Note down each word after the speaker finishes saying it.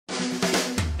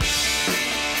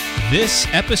This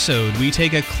episode, we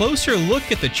take a closer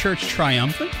look at the Church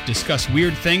Triumphant, discuss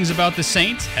weird things about the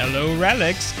saints, hello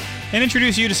relics, and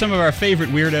introduce you to some of our favorite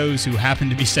weirdos who happen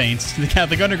to be saints. The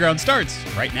Catholic Underground starts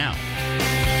right now.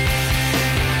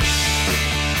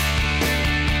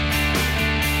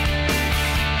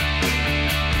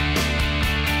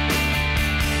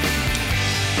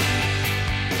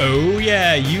 Oh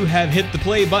yeah, you have hit the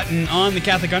play button on the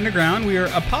Catholic Underground. We are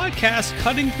a podcast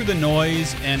cutting through the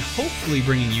noise and hopefully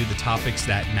bringing you the topics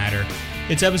that matter.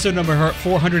 It's episode number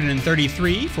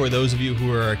 433 for those of you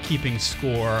who are keeping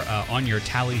score on your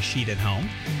tally sheet at home.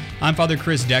 I'm Father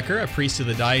Chris Decker, a priest of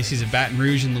the Diocese of Baton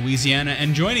Rouge in Louisiana,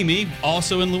 and joining me,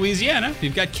 also in Louisiana,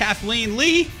 we've got Kathleen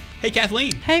Lee. Hey,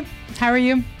 Kathleen. Hey, how are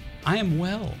you? I am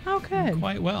well. Oh, good. I'm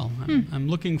quite well. I'm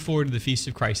looking forward to the Feast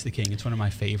of Christ the King. It's one of my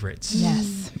favorites.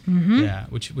 Yes. Yeah,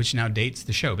 which now dates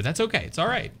the show, but that's okay. It's all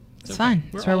right. It's fine.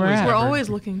 That's where we're at. We're always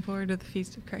looking forward to the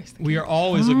Feast of Christ the King. We are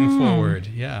always looking forward,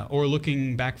 yeah, or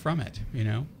looking back from it, you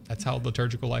know. That's how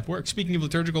liturgical life works. Speaking of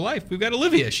liturgical life, we've got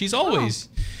Olivia. She's always,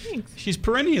 she's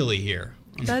perennially here.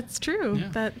 That's true. Yeah.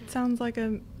 That sounds like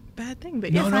a bad thing,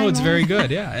 but no, it's very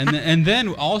good, yeah. And then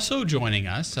also joining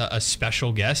us, a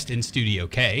special guest in Studio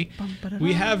K,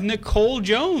 we have Nicole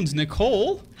Jones.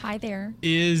 Nicole. Hi there.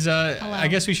 Is, I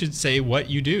guess we should say what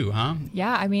you do, huh?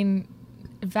 Yeah, I mean,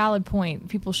 valid point.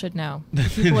 People should know.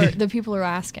 The people are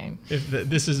asking.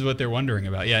 This is what they're wondering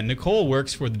about. Yeah, Nicole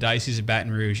works for the Diocese of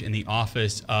Baton Rouge in the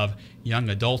Office of Young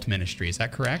Adult Ministry. Is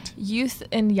that correct? Youth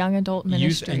and Young Adult Ministry.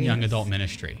 Youth and Young Adult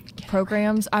Ministry.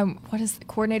 Programs. What is the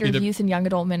coordinator of Youth and Young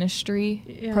Adult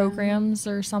Ministry programs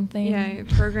or something? Yeah,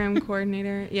 program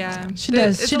coordinator. Yeah, she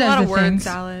does. It's a lot of of word things.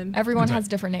 salad. Everyone has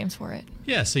different names for it.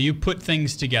 Yeah, so you put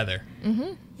things together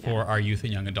for our youth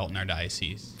and young adult in our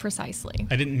diocese. Precisely.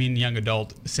 I didn't mean young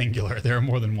adult singular. There are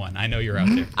more than one. I know you're out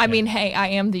there. I mean, hey, I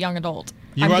am the young adult.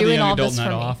 You I'm are doing the young all adult this in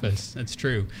that for me. office. That's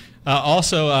true.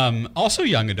 Also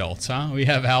young adults, huh? We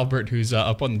have Albert, who's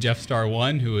up on the Jeff Star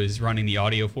 1, who is running the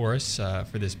audio for us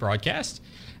for this broadcast,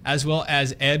 as well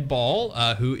as Ed Ball,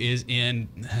 who is in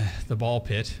the ball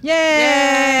pit.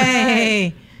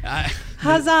 Yay!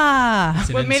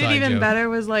 Huzzah! What made it even better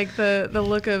was like the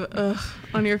look of ugh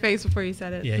on your face before you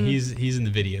said it. Yeah, he's in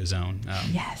the video zone.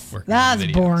 Yes, working on that's the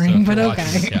video. boring, So but for watching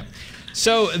okay. this, yeah.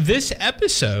 So this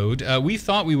episode, we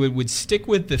thought we would stick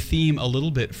with the theme a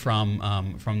little bit from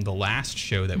the last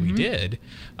show that we did,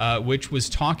 which was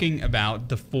talking about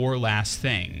the four last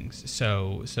things.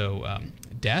 So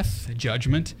death,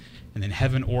 judgment, and then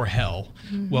heaven or hell.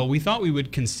 Well, we thought we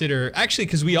would consider, actually,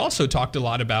 because we also talked a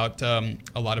lot about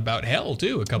hell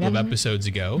too a couple of episodes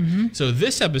ago. So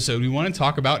this episode, we want to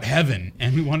talk about heaven,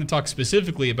 and we want to talk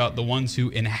specifically about the ones who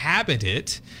inhabit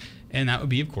it. And that would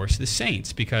be, of course, the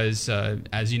saints, because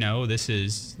as you know, this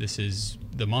is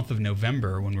the month of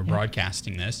November when we're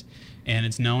broadcasting this, and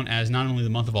it's known as not only the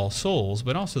month of All Souls,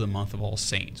 but also the month of All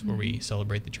Saints, where we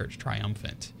celebrate the Church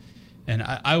Triumphant. And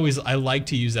I like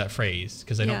to use that phrase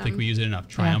because I don't think we use it enough.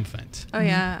 Triumphant. Oh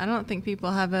yeah, I don't think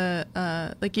people have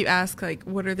like you ask like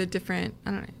what are the different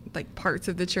like parts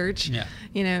of the church. Yeah.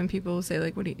 You know, and people will say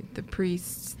like what do you, the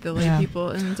priests, the lay people,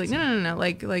 and it's like no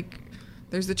like.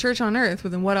 There's the church on earth,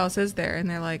 well, then what else is there? And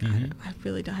they're like, I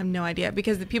really don't have no idea,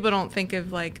 because the people don't think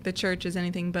of like the church as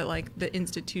anything but like the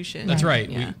institution. That's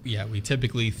right. We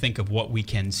typically think of what we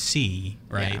can see,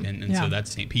 right? Yeah. And so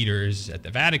that's St. Peter's at the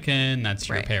Vatican. That's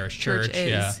your parish church.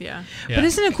 Yeah. But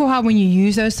isn't it cool how when you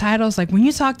use those titles, like when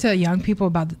you talk to young people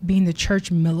about being the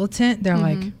church militant, they're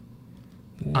like,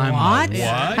 what?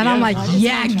 And I'm like,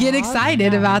 get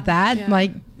excited about that. Yeah.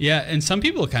 Like, yeah, and some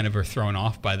people kind of are thrown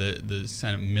off by the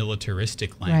kind of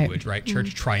militaristic language, right?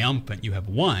 Church triumphant, you have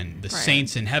one. The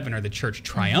saints in heaven are the church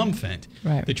triumphant.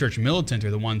 Right. The church militant are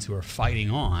the ones who are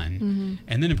fighting on.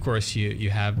 And then, of course,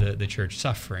 you have the church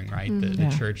suffering, right?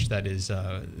 The church that is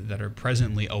that are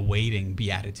presently awaiting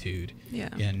beatitude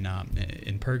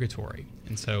in purgatory.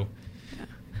 And so...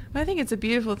 I think it's a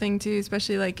beautiful thing too,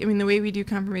 especially like, I mean, the way we do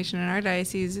confirmation in our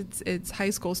diocese, it's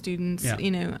high school students,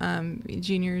 you know,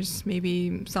 juniors,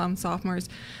 maybe some sophomores,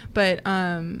 but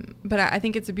I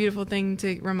think it's a beautiful thing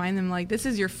to remind them like this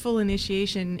is your full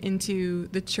initiation into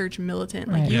the church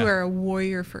militant, like you are a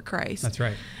warrior for Christ. That's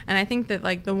right. And I think that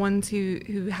like the ones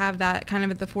who have that kind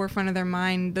of at the forefront of their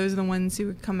mind, those are the ones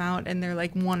who come out and they're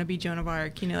like want to be Joan of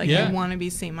Arc, you know, like they want to be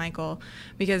St. Michael,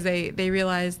 because they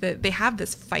realize that they have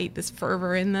this fight, this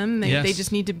fervor in them. They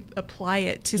just need to apply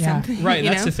it to something. Right,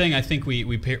 that's the thing I think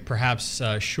we perhaps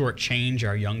shortchange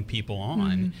our young people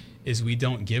on, is we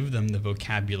don't give them the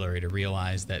vocabulary to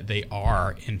realize that they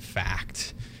are, in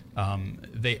fact,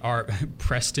 they are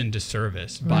pressed into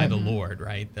service by the Lord,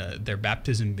 right? Their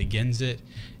baptism begins it.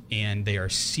 and they are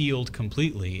sealed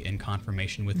completely in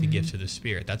confirmation with the gifts of the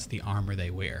Spirit. That's the armor they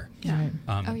wear. Yeah.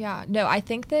 No, I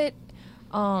think that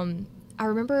I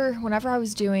remember whenever I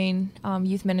was doing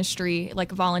youth ministry,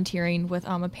 like volunteering with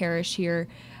a parish here,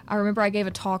 I remember I gave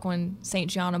a talk on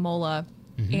St. Gianna Molla,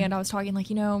 and I was talking like,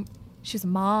 she was a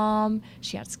mom,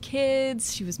 she has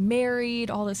kids, she was married,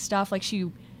 all this stuff. Like,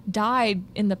 she died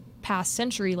in the past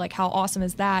century. Like, how awesome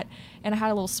is that? And I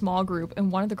had a little small group,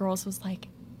 and one of the girls was like,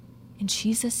 and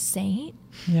she's a saint?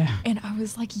 Yeah. And I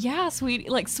was like, yeah,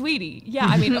 sweetie. Yeah,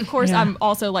 I mean, of course, I'm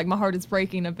also like, my heart is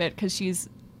breaking a bit because she's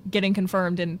getting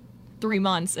confirmed in 3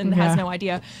 months and has no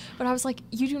idea. But I was like,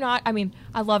 you do not, I mean,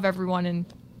 I love everyone and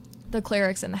the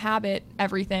clerics and the habit,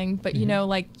 everything, but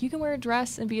like, you can wear a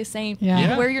dress and be a saint. Yeah. You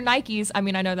can wear your Nikes. I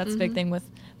mean, I know that's a big thing with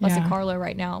Blessed Carlo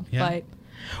right now, but...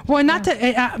 Well, not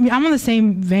to, I mean, I'm on the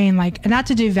same vein, like, not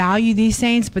to devalue these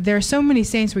saints, but there are so many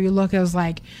saints where you look as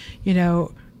like,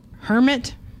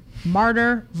 hermit,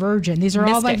 martyr, virgin. These are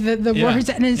all like the words,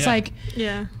 and it's like,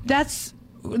 that's,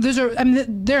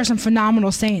 there are some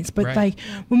phenomenal saints, but like,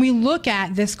 when we look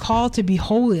at this call to be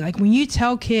holy, like when you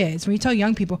tell kids, when you tell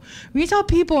young people, when you tell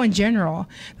people in general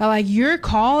that like your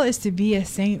call is to be a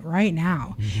saint right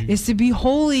now, is to be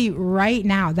holy right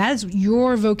now. That is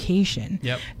your vocation.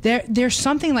 There's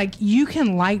something like, you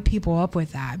can light people up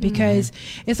with that, because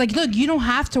it's like, look, you don't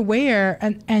have to wear,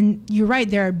 and you're right,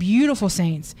 there are beautiful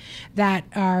saints that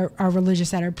are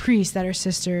religious, that are priests, that are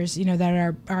sisters,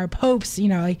 that are popes,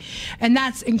 like, and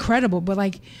that's incredible, but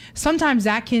like sometimes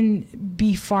that can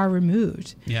be far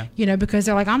removed, because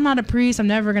they're like, I'm not a priest, I'm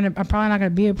probably not gonna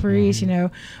be a priest,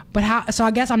 but how, so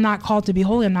I guess I'm not called to be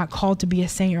holy, I'm not called to be a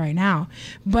saint right now.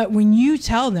 But when you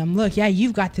tell them, look,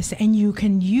 you've got this, and you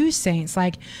can use saints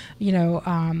like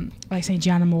like St.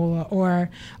 Gianna Molla, or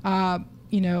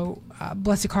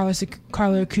Blessed Carlo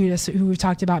Acutis, who we've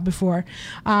talked about before,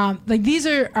 like these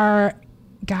are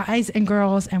guys and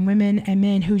girls and women and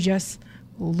men who just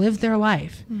lived their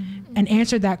life and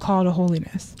answered that call to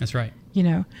holiness. That's right.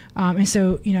 And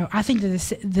so, I think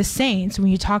that the saints, when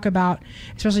you talk about,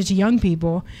 especially to young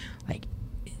people, like,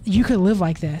 you could live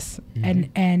like this,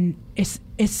 and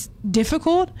it's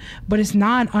difficult, but it's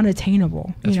not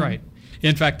unattainable. That's right.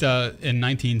 In fact, in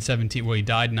 1917, well, he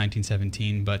died in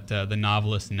 1917, but the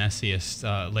novelist and essayist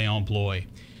Léon Bloy,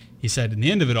 he said, in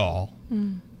the end of it all,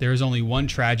 there is only one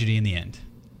tragedy in the end,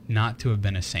 not to have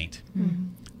been a saint.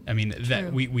 I mean,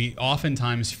 that we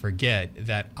oftentimes forget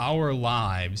that our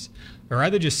lives are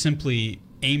either just simply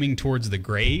aiming towards the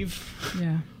grave,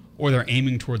 or they're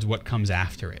aiming towards what comes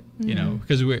after it.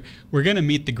 Because we're going to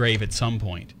meet the grave at some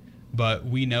point, but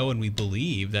we know and we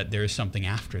believe that there's something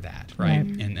after that, right?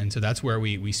 And so that's where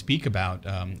we speak about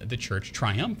the church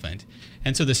triumphant,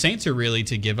 and so the saints are really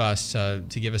to give us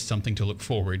something to look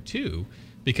forward to.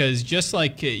 Because just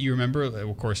like you remember,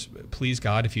 of course, please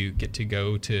God, if you get to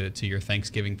go to your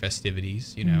Thanksgiving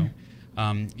festivities,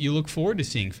 you look forward to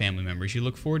seeing family members. You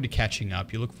look forward to catching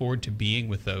up. You look forward to being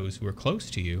with those who are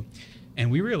close to you. And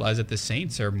we realize that the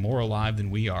saints are more alive than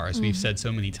we are, as we've said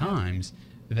so many times,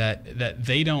 that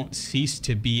they don't cease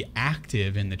to be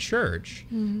active in the church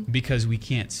because we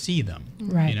can't see them.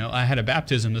 Right. I had a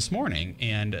baptism this morning,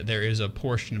 and there is a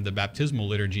portion of the baptismal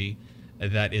liturgy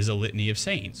that is a litany of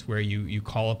saints, where you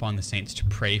call upon the saints to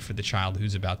pray for the child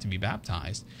who's about to be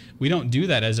baptized. We don't do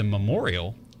that as a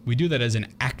memorial. We do that as an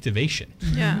activation,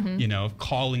 of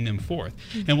calling them forth.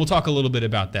 And we'll talk a little bit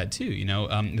about that too,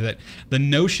 that the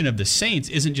notion of the saints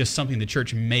isn't just something the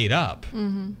church made up.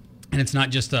 And it's not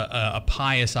just a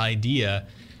pious idea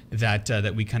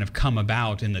that we kind of come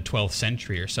about in the 12th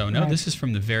century or so. No, this is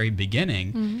from the very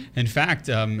beginning. In fact,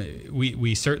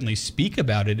 we certainly speak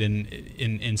about it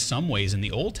in some ways in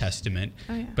the Old Testament,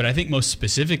 but I think most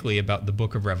specifically about the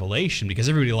book of Revelation, because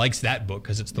everybody likes that book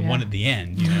because it's the one at the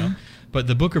end, But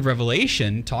the book of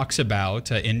Revelation talks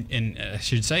about, I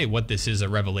should say, what this is a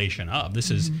revelation of.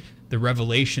 This is the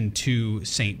revelation to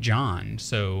St. John.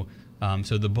 So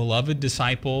the beloved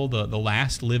disciple, the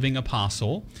last living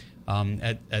apostle,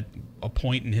 at a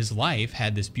point in his life,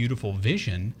 had this beautiful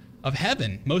vision of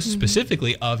heaven, most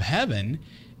specifically of heaven.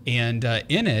 And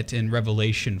in it, in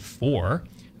Revelation 4,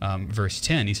 verse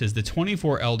 10, he says, "The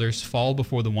 24 elders fall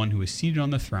before the one who is seated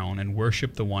on the throne and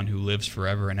worship the one who lives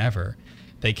forever and ever.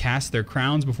 They cast their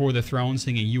crowns before the throne,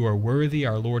 singing, 'You are worthy,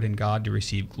 our Lord and God, to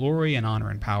receive glory and honor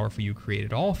and power, for you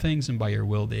created all things, and by your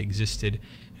will they existed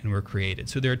and were created.'"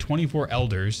 So there are 24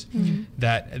 elders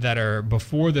that are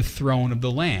before the throne of the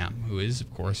Lamb, who is,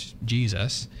 of course,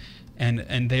 Jesus,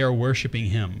 and they are worshiping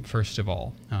him, first of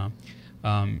all.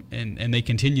 And they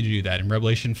continue to do that. In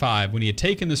Revelation 5, when he had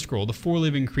taken the scroll, the 4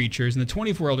 living creatures and the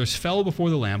 24 elders fell before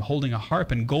the Lamb, holding a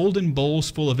harp and golden bowls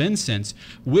full of incense,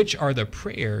 which are the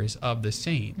prayers of the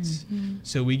saints. Mm-hmm.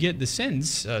 So we get the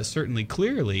sense, certainly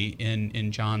clearly,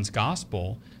 in John's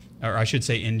gospel, or I should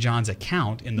say in John's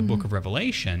account in the book of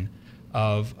Revelation,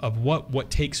 of what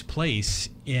takes place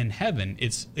in heaven.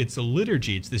 It's a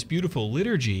liturgy. It's this beautiful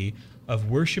liturgy of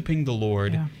worshiping the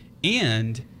Lord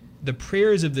and the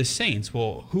prayers of the saints.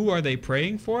 Well, who are they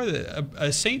praying for?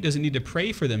 A saint doesn't need to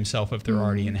pray for themselves if they're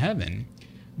already in heaven,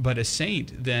 but a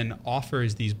saint then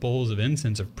offers these bowls of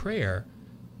incense of prayer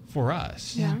for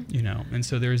us. And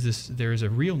so there's a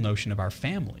real notion of our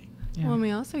family. Well, and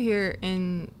we also hear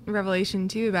in Revelation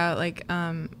too about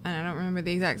and I don't remember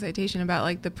the exact citation,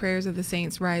 about the prayers of the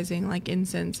saints rising like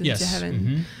incense into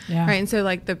heaven, right? And so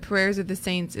the prayers of the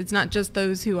saints, it's not just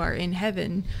those who are in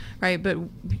heaven, right, but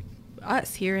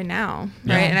us here and now,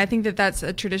 right? And I think that that's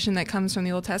a tradition that comes from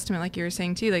the Old Testament, like you were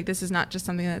saying too. This is not just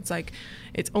something that's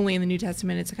it's only in the New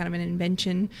Testament. It's kind of an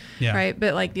invention, right?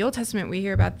 But the Old Testament, we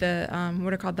hear about the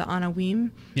what are called the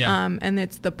Anawim, and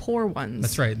it's the poor ones.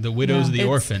 That's right, the widows, the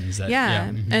orphans.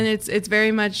 And it's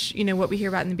very much what we hear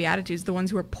about in the Beatitudes, the ones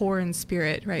who are poor in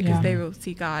spirit, right? Because they will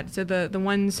see God. So the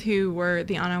ones who were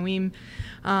the Anawim,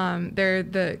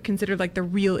 they're considered the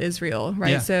real Israel,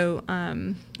 right? So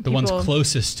the ones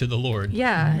closest to the Lord,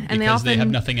 and they have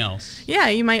nothing else.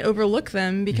 You might overlook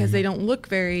them because they don't look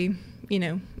very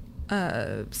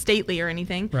stately or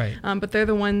anything, right? But they're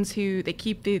the ones who they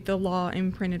keep the law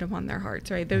imprinted upon their hearts,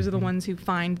 right? Those are the ones who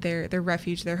find their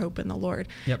refuge, their hope in the Lord,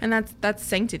 and that's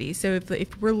sanctity. So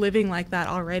if we're living like that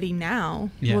already now,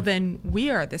 well, then we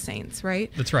are the saints,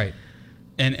 right? That's right.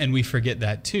 And we forget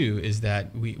that too, is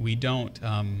that we don't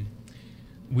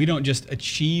just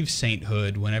achieve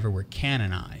sainthood whenever we're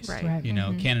canonized. Right.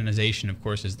 Canonization, of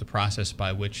course, is the process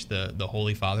by which the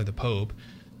Holy Father, the Pope,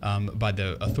 by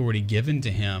the authority given to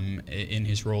him in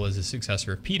his role as a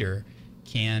successor of Peter,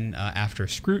 can, after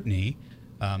scrutiny,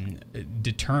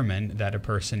 determine that a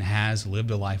person has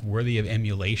lived a life worthy of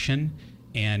emulation.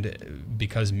 And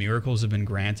because miracles have been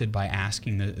granted by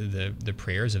asking the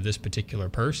prayers of this particular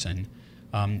person,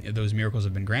 those miracles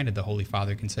have been granted, the Holy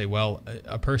Father can say, well,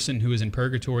 a person who is in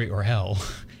purgatory or hell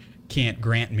can't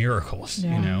grant miracles,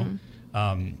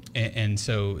 and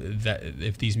so that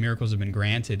if these miracles have been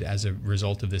granted as a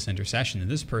result of this intercession, then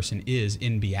this person is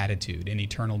in beatitude, and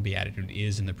eternal beatitude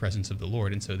is in the presence of the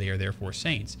Lord, and so they are therefore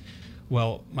saints.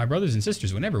 Well, my brothers and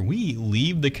sisters, whenever we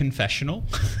leave the confessional,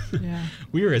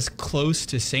 we are as close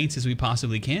to saints as we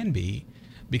possibly can be,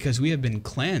 because we have been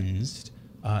cleansed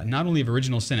not only of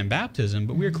original sin in baptism,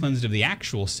 but we are cleansed of the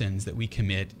actual sins that we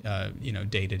commit,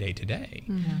 day to day to day.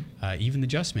 Even the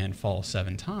just man falls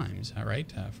 7 times,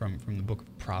 right? From the book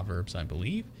of Proverbs, I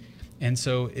believe. And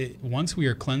so once we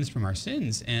are cleansed from our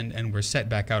sins and we're set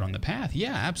back out on the path,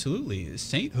 absolutely,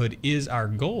 sainthood is our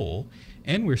goal.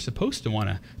 And we're supposed to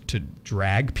want to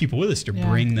drag people with us, to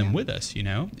bring them with us,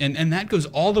 And that goes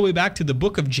all the way back to the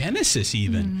book of Genesis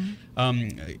even.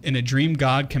 In a dream,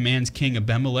 God commands King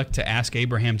Abimelech to ask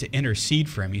Abraham to intercede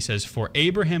for him. He says, "For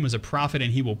Abraham is a prophet,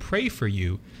 and he will pray for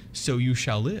you, so you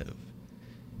shall live."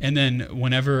 And then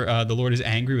whenever the Lord is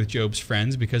angry with Job's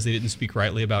friends because they didn't speak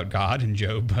rightly about God, in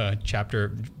Job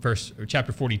chapter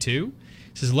 42,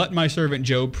 it says, "Let my servant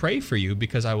Job pray for you,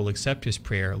 because I will accept his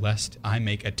prayer, lest I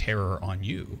make a terror on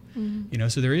you."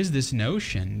 So there is this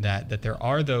notion that there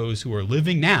are those who are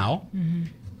living now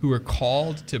who are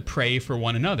called to pray for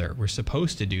one another. We're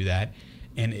supposed to do that.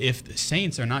 And if the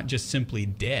saints are not just simply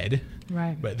dead,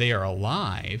 but they are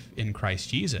alive in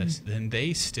Christ Jesus, then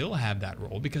they still have that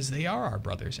role, because they are our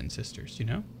brothers and sisters,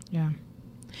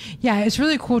 Yeah, it's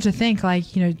really cool to think, when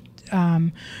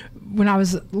I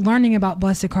was learning about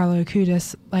Blessed Carlo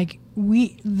Acutis,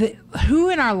 who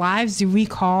in our lives do we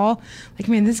call,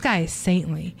 man, this guy is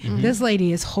saintly. This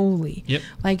lady is holy.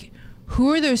 Who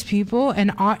are those people?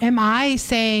 And am I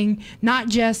saying not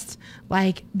just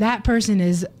that person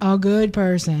is a good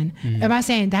person? Am I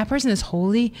saying that person is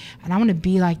holy and I want to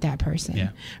be like that person?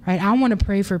 Right? I want to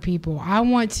pray for people. I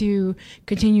want to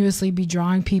continuously be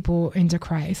drawing people into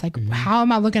Christ. How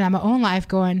am I looking at my own life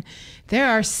going,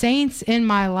 there are saints in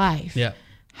my life.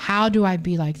 How do I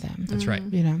be like them? That's right.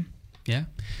 Yeah.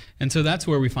 And so that's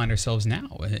where we find ourselves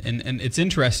now. And it's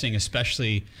interesting,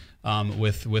 especially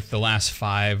with the last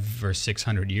 500 or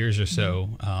 600 years or so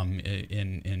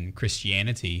in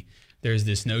Christianity, there's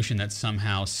this notion that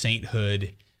somehow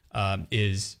sainthood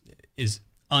is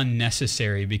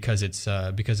unnecessary because it's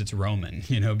Roman,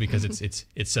 because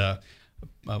it's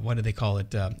what do they call it?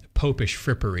 Popish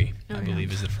frippery, I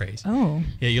believe is the phrase. Oh,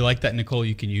 yeah, you like that, Nicole?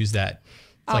 You can use that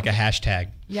It's like a hashtag.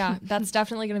 Yeah, that's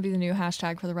definitely going to be the new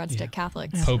hashtag for the Red Stick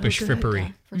Catholics. Popish frippery.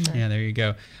 Yeah, for sure. Yeah, there you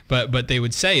go. But they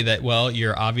would say that, well,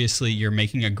 you're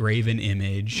making a graven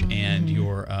image and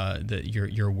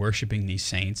you're worshiping these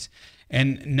saints.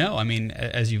 And no, I mean,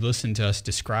 as you've listened to us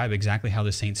describe exactly how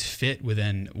the saints fit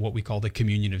within what we call the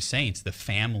communion of saints, the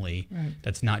family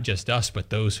that's not just us, but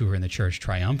those who are in the church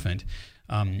triumphant.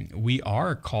 We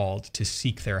are called to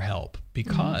seek their help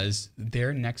because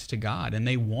they're next to God and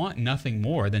they want nothing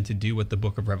more than to do what the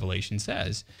book of Revelation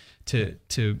says,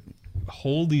 to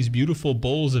hold these beautiful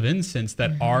bowls of incense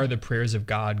that are the prayers of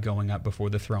God going up before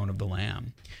the throne of the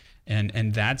Lamb.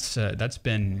 And that's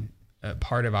been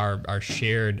part of our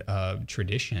shared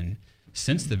tradition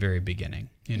since the very beginning,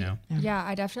 you know? Yeah,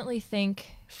 I definitely think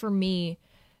for me,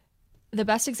 the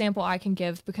best example I can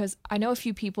give, because I know a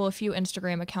few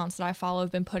Instagram accounts that I follow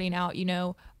have been putting out,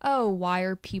 why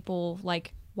are people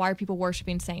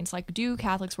worshiping saints? Like, do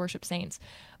Catholics worship saints?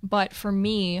 But for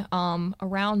me,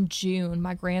 around June,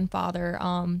 my grandfather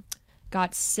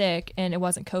got sick, and it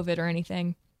wasn't COVID or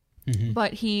anything,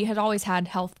 but he had always had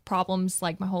health problems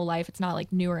like my whole life. It's not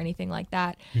like new or anything like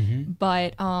that.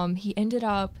 But he ended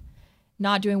up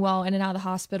not doing well, in and out of the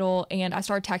hospital. And I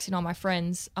started texting all my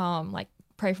friends,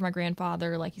 pray for my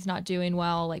grandfather, like he's not doing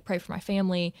well, like pray for my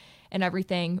family and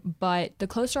everything. But the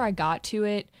closer I got to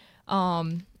it,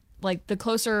 I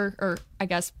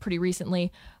guess pretty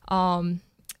recently,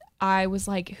 I was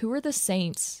like, who are the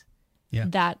saints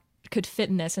that could fit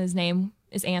in this? And his name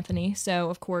is Anthony. So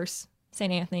of course,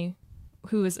 St. Anthony,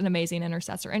 who is an amazing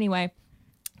intercessor anyway,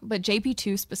 but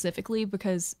JP2 specifically,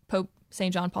 because Pope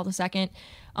St. John Paul II,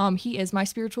 he is my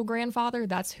spiritual grandfather.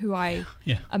 That's who I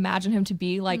imagine him to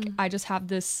be. Like, I just have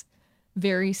this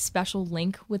very special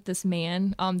link with this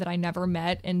man that I never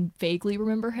met, and vaguely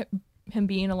remember him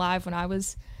being alive when I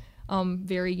was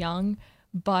very young.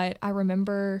 But I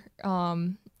remember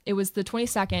it was the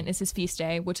 22nd is his feast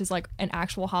day, which is like an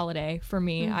actual holiday for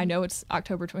me. I know it's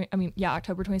October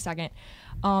 22nd.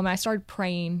 I started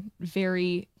praying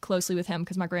very closely with him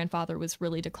because my grandfather was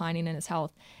really declining in his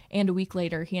health. And a week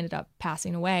later, he ended up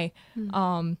passing away.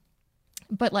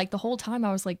 But like the whole time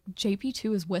I was like,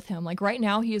 JP2 is with him. Like right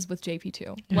now he is with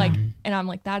JP2. Like, and I'm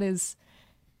like, that is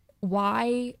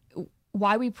why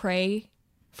we pray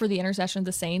for the intercession of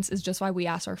the saints is just why we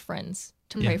ask our friends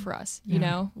to pray for us. You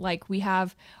know, like we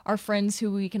have our friends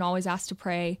who we can always ask to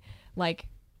pray. Like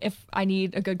if I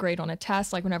need a good grade on a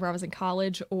test, like whenever I was in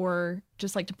college, or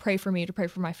just like to pray for me, to pray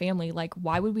for my family, like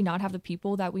why would we not have the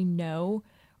people that we know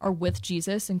are with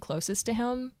Jesus and closest to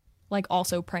him, like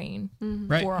also praying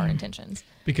for our intentions?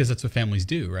 Because that's what families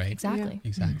do, right? Exactly.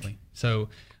 Exactly. So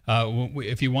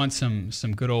if you want some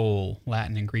good old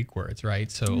Latin and Greek words, right?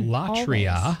 So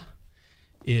latria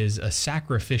is a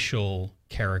sacrificial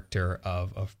character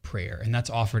of prayer, and that's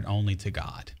offered only to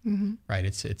God, right?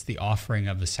 It's the offering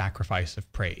of the sacrifice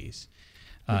of praise,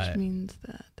 which means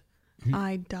that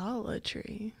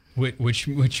idolatry,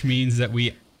 which means that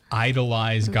we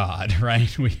idolize God,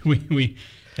 right? We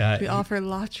offer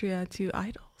latria to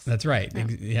idols. That's right.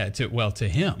 To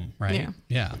him, right?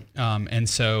 And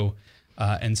so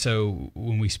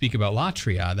when we speak about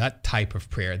latria, that type of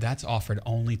prayer, that's offered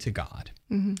only to God.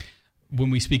 When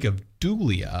we speak of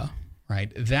dulia,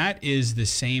 right, that is the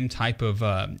same type of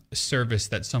service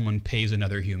that someone pays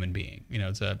another human being. You know,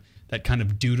 it's that kind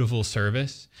of dutiful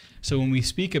service. So when we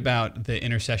speak about the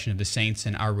intercession of the saints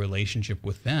and our relationship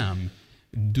with them,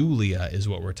 dulia is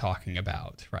what we're talking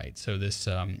about, right? So this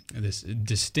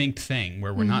distinct thing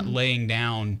where we're not laying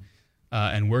down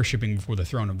and worshiping before the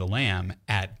throne of the Lamb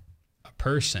at a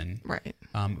person, right?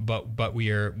 But we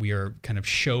are kind of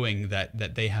showing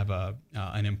that they have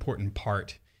an important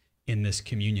part in this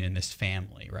communion, in this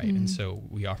family, right? And so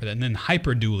we offer that. And then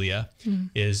hyperdulia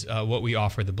is what we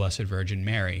offer the Blessed Virgin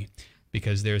Mary,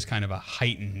 because there's kind of a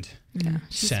heightened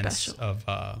sense of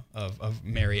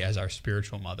Mary as our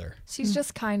spiritual mother. She's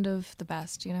just kind of the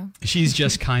best, you know? She's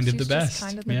just kind of the best.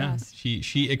 Kind of the best.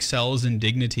 She excels in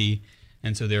dignity,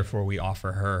 and so therefore we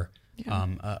offer her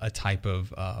a type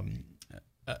of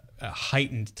a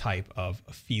heightened type of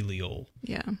filial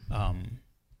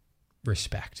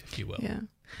respect, if you will. Yeah.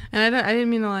 And I didn't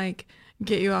mean to like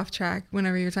get you off track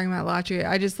whenever you're talking about latria.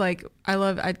 I just like,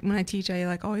 when I teach, I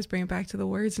like always bring it back to the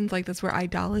words, and like that's where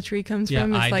idolatry comes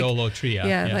from. It's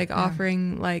idolatria. Like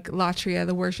offering like latria,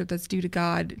 the worship that's due to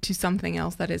God, to something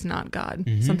else that is not God,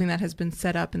 something that has been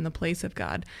set up in the place of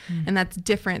God. And that's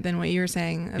different than what you're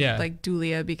saying of like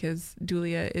dulia, because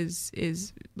dulia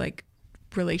is like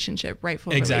relationship,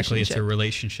 rightful exactly. relationship. It's a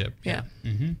relationship. Yeah.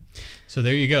 Mm-hmm. So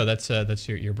there you go. That's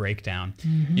your breakdown.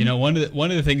 Mm-hmm. You know, one of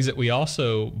the things that we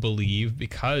also believe,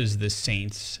 because the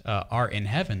saints are in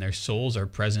heaven, their souls are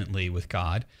presently with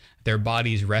God. Their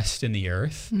bodies rest in the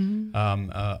earth,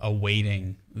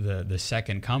 awaiting the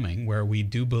second coming, where we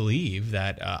do believe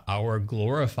that our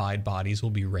glorified bodies will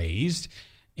be raised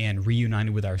and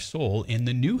reunited with our soul in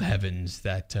the new heavens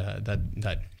that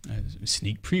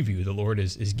sneak preview the Lord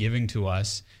is giving to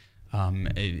us,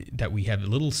 that we have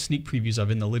little sneak previews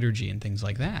of in the liturgy and things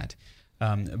like that.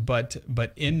 But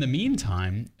in the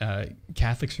meantime,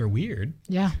 Catholics are weird.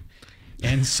 Yeah.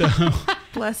 And so,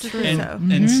 blessedly so.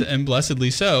 And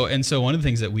blessedly so. And so one of the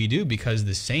things that we do, because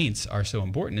the saints are so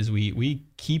important, is we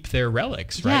keep their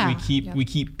relics, right? Yeah. We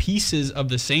keep pieces of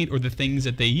the saint or the things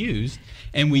that they used,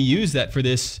 and we use that for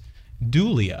this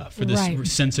dulia, for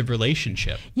this sense of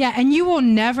relationship. Yeah, and you will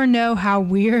never know how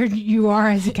weird you are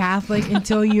as a Catholic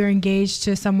until you're engaged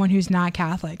to someone who's not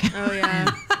Catholic. Oh,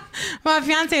 yeah. My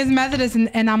fiance is Methodist,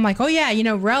 and I'm like, oh, yeah,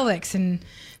 relics and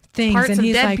things. Parts and of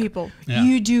he's dead like, people.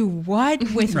 You do what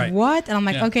with what? And I'm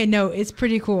like, okay, no, it's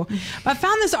pretty cool. But I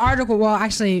found this article. Well,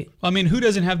 actually, I mean, who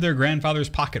doesn't have their grandfather's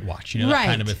pocket watch? You know, that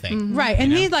kind of a thing. Right.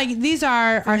 And these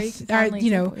are I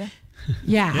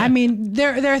mean,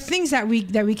 there are things that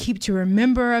we keep to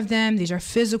remember of them. These are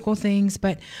physical things,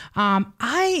 but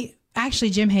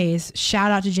Jim Hayes,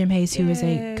 shout out to Jim Hayes, who is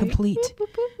a complete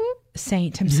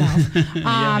saint himself.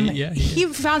 He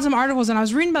found some articles, and I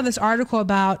was reading about this article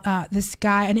about this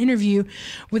guy, an interview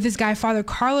with this guy, Father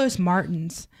Carlos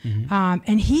Martins.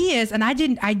 And he is, and I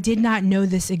did not know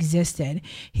this existed.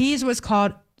 He is what's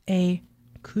called a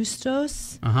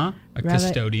custos. A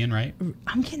custodian, right?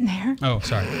 I'm getting there. Oh,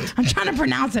 sorry. I'm trying to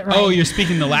pronounce it right. Oh, you're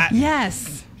speaking the Latin.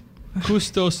 Yes.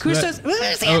 Custos. Oh,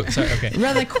 sorry. Okay.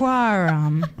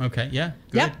 Reliquarum. Okay. Yeah.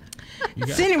 Good. Yep.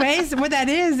 So anyways, what that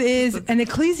is an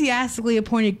ecclesiastically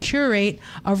appointed curate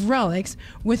of relics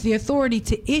with the authority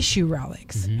to issue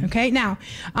relics. Okay. Now,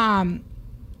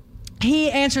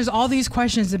 he answers all these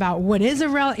questions about what is a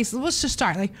relic. So let's just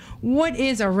start. Like, what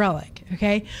is a relic?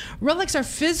 Okay. Relics are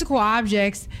physical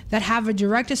objects that have a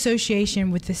direct association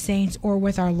with the saints or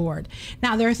with our Lord.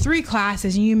 Now, there are three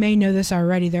classes, and you may know this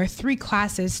already. There are three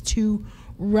classes to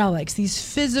relics, these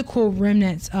physical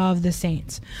remnants of the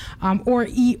saints, or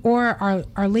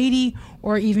Our Lady,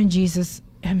 or even Jesus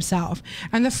himself.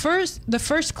 And the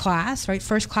first class, right,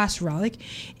 first class relic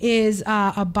is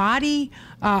a body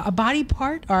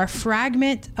part or a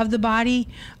fragment of the body,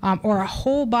 or a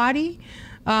whole body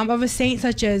of a saint,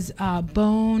 such as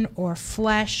bone or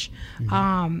flesh,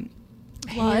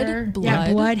 hair,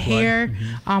 blood, hair,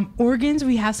 organs.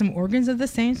 We have some organs of the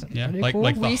saints. Yeah, like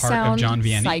the heart of John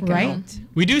Vianney. Psycho. Right?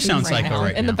 We do sound psycho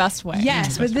right in now. the best way.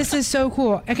 Yes, but this is so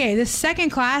cool. Okay, the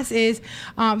second class is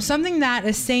something that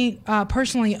a saint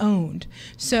personally owned.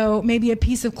 So maybe a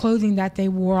piece of clothing that they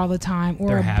wore all the time,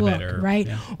 or a book, right?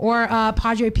 Yeah. Or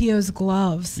Padre Pio's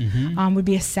gloves would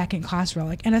be a second class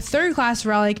relic. And a third class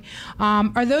relic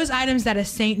are those items that a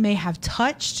saint may have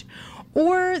touched,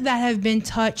 or that have been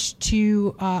touched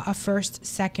to a first,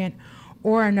 second,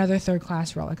 or another third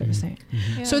class relic of a saint.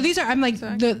 Yeah. So these are, I'm like,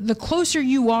 the closer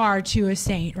you are to a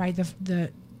saint, right,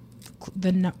 the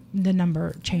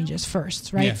number changes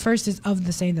first, right? Yeah. First is of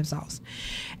the saint themselves.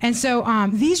 And so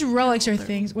these relics are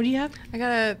things, what do you have? I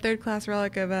got a third class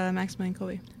relic of Maximilian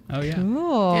Kolbe. Oh, yeah.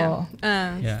 Cool.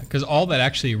 Yeah, because all that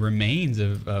actually remains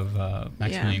of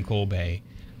Maximilian Kolbe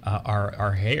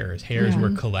are hairs. Hairs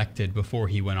were collected before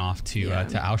he went off to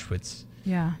Auschwitz.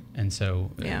 Yeah. And so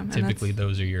typically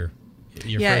those are your first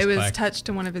it was plaque. touched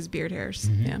to one of his beard hairs.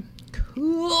 Yeah.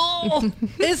 Cool.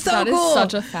 It's so that cool. Is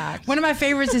such a fact. One of my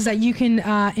favorites is that you can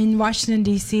in Washington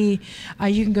D.C.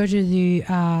 You can go to the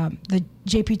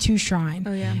JP2 shrine.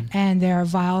 Oh yeah. And there are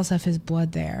vials of his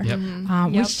blood there.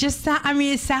 Yep. Which just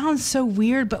it sounds so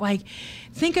weird, but like,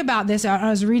 think about this. I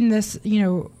was reading this,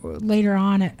 later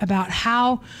on about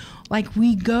how, like,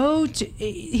 we go to,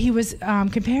 he was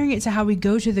comparing it to how we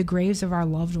go to the graves of our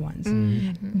loved ones,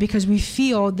 because we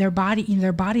feel their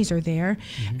bodies are there,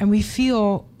 and we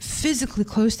feel physically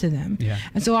close to them. Yeah.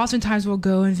 And so oftentimes we'll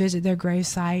go and visit their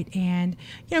gravesite, and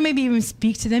maybe even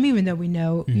speak to them, even though we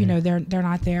know they're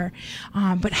not there.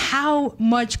 But how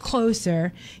much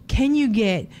closer can you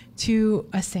get to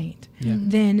a saint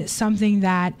than something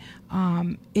that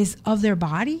is of their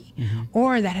body,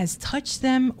 or that has touched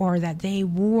them, or that they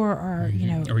wore, or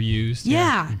or used.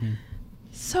 Yeah.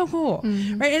 So cool.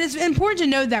 Right? And it's important to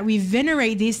know that we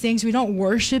venerate these things. We don't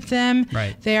worship them.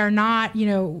 Right. They are not,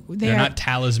 they're not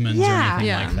talismans or anything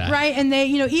like that. Right. And they,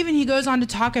 even he goes on to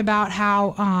talk about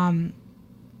how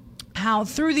how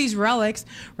through these relics,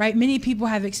 right, many people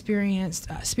have experienced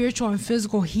spiritual and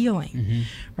physical healing,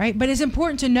 right? But it's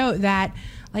important to note that,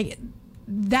 like,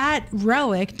 that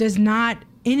relic does not,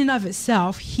 in and of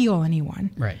itself, heal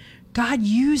anyone. Right. God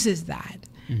uses that,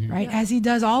 right, as he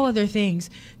does all other things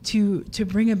to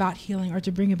bring about healing or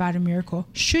to bring about a miracle,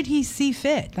 should he see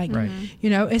fit. Like, you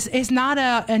know, it's not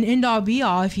an end-all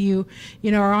be-all if you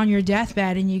know, are on your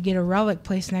deathbed and you get a relic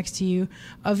placed next to you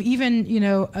of even, you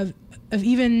know, of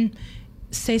even,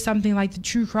 say, something like the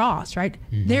true cross, right?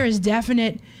 There is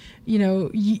definite, you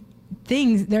know,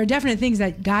 there are definite things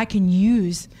that God can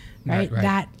use, right,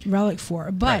 that relic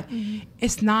for, but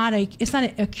it's not a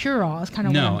cure-all. It's kind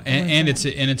of and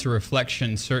it's a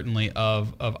reflection certainly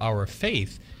of our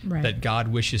faith that God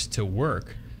wishes to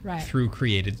work through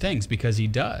created things, because he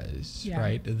does,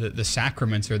 right? The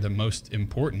sacraments are the most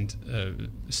important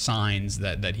signs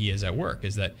that he is at work,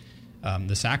 is that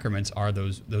the sacraments are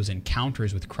those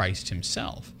encounters with Christ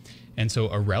himself. And so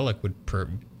a relic would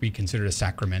be considered a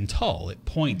sacramental. It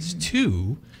points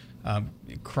to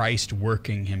Christ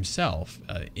working himself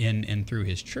in and through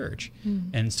his church.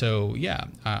 And so,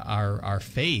 our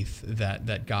faith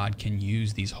that God can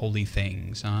use these holy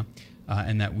things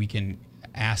and that we can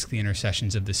ask the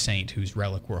intercessions of the saint whose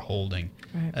relic we're holding,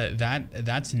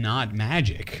 that's not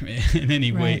magic in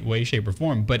any way, shape, or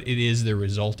form, but it is the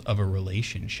result of a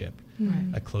relationship,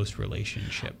 a close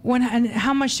relationship. And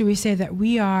how much do we say that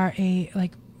we are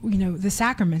the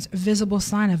sacraments, a visible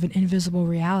sign of an invisible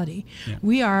reality?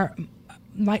 We are,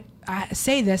 like, I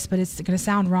say this, but it's going to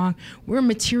sound wrong, we're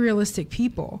materialistic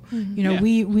people. You know,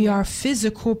 we are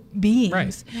physical beings.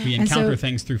 Right. We encounter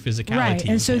things through physicality. Right.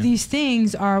 And so these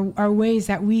things are ways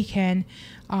that we can,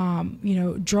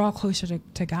 draw closer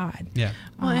to God. Yeah.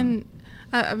 Well, and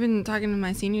I've been talking to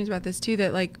my seniors about this too,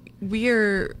 that, like, we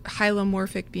are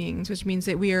hylomorphic beings, which means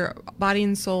that we are body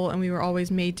and soul, and we were always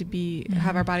made to be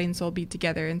have our body and soul be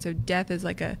together. And so death is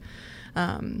like a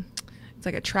it's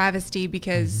like a travesty,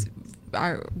 because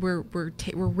we're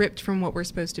ripped from what we're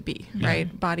supposed to be,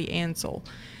 right? Body and soul.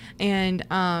 And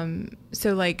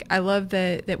so, like, I love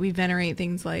that we venerate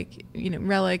things like, you know,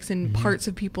 relics and parts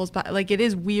of people's body. Like, it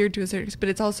is weird to a certain extent, but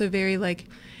it's also very, like,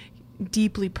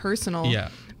 deeply personal,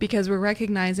 because we're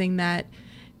recognizing that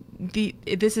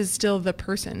this is still the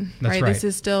person. That's right. This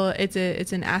is still it's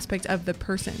an aspect of the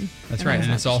person. That's right.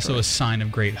 And it's also a sign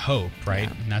of great hope,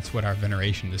 right? And that's what our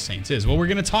veneration of the saints is. Well, we're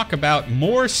going to talk about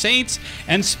more saints,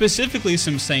 and specifically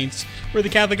some saints. We're the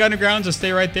Catholic Underground, so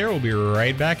stay right there. We'll be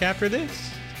right back after this.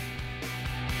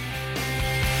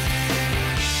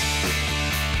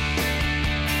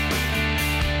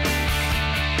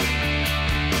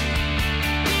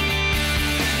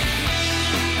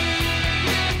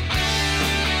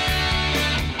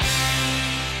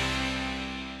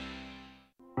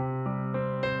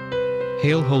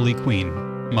 Hail, Holy Queen,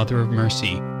 Mother of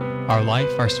Mercy, our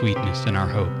life, our sweetness, and our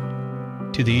hope.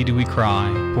 To thee do we cry,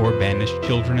 poor banished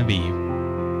children of Eve.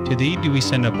 To thee do we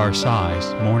send up our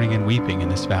sighs, mourning and weeping in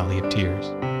this valley of tears.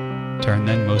 Turn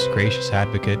then, most gracious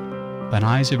Advocate, thine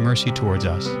eyes of mercy towards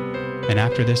us, and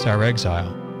after this our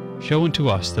exile, show unto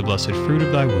us the blessed fruit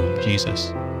of thy womb,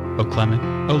 Jesus. O clement,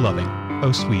 O loving,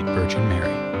 O sweet Virgin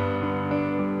Mary.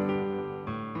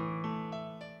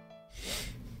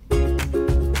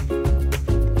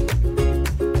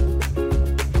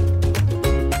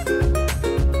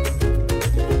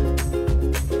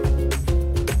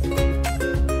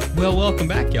 Well, welcome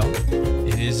back, y'all.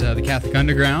 It is the Catholic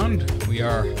Underground. We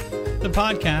are the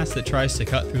podcast that tries to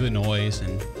cut through the noise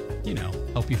and,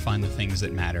 help you find the things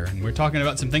that matter. And we're talking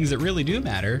about some things that really do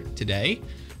matter today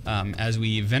as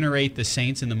we venerate the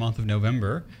saints in the month of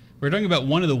November. We're talking about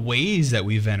one of the ways that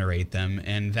we venerate them,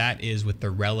 and that is with the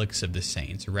relics of the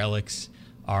saints. Relics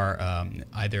are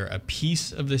either a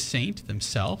piece of the saint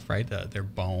themselves, right, their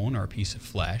bone or a piece of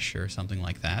flesh or something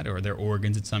like that, or their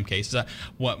organs in some cases.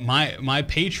 What my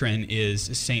patron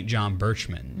is St. John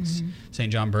Birchmans. St.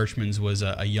 John Birchmans was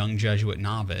a young Jesuit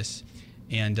novice,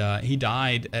 and he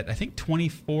died at, I think,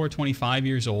 24, 25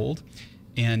 years old,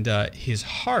 and his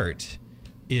heart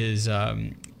is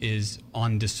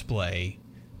on display,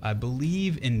 I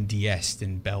believe, in Diest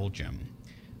in Belgium.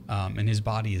 And his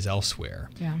body is elsewhere.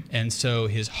 Yeah. And so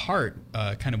his heart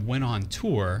kind of went on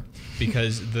tour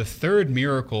because the third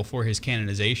miracle for his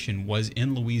canonization was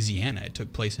in Louisiana. It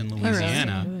took place in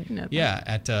Louisiana. Oh, really? Yeah,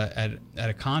 at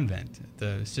a convent,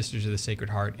 the Sisters of the Sacred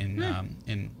Heart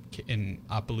in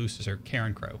Opelousas or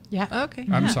Carencro. Yeah. Okay.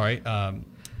 I'm sorry. Grand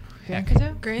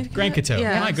Coteau? Grand Coteau.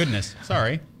 Yeah. My goodness.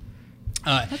 Sorry.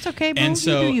 That's okay, bro. And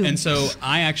so you do you. and so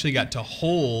I actually got to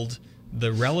hold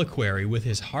the reliquary with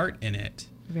his heart in it.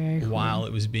 Very cool. while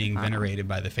it was being venerated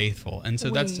by the faithful. And so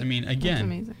that's, I mean, again, That's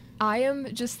amazing. I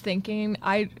am just thinking,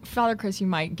 Father Chris, you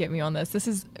might get me on this. This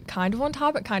is kind of on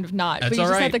topic, kind of not. That's but you all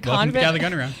just right. had the Welcome to convent. Gather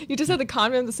Gun Around. You just had the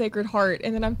convent of the Sacred Heart,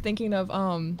 and then I'm thinking of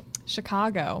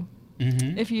Chicago.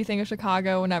 Mm-hmm. If you think of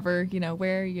Chicago, whenever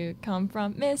where you come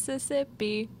from,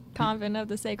 Mississippi, convent of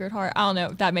the Sacred Heart. I don't know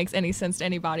if that makes any sense to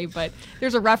anybody, but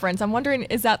there's a reference. I'm wondering,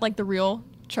 is that like the real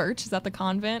church? Is that the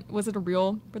convent? Were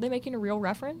they making a real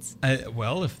reference?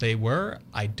 Well, if they were,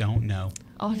 I don't know.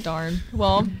 Oh, darn.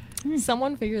 Well,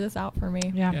 someone figure this out for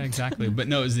me. Yeah. Yeah, exactly. But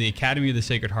no, it was the Academy of the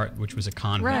Sacred Heart, which was a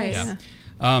convent. Right. Yeah.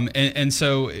 And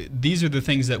so these are the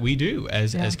things that we do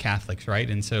as Catholics, right?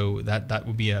 And so that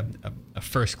would be a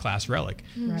first class relic.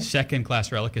 Right. Second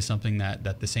class relic is something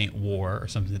that the saint wore, or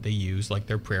something that they use, like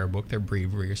their prayer book, their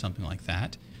breviary, or something like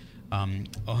that.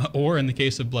 Or in the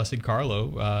case of Blessed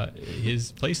Carlo,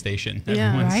 his PlayStation. Yeah.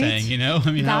 Everyone's Right? saying,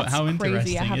 I mean, That's how crazy.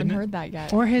 interesting, I haven't isn't it? heard that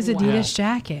yet. Or his Wow. Adidas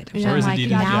jacket. Or his I'm like, Adidas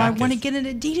now I jacket. want to get an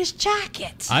Adidas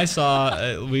jacket. I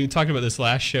saw, we talked about this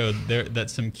last show, that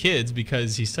some kids,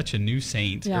 because he's such a new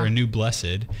saint or a new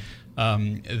blessed,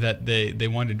 that they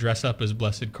wanted to dress up as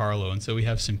Blessed Carlo. And so we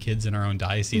have some kids in our own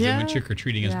diocese that went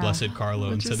trick-or-treating as Blessed Carlo.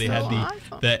 Which And so is they so had awesome.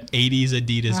 the 80s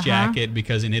Adidas jacket,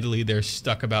 because in Italy they're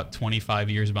stuck about 25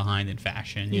 years behind in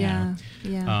fashion, you know.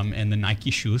 And the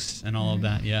Nike shoes and all of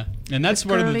that, And that's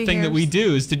part of the curly thing that we hairs.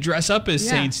 do, is to dress up as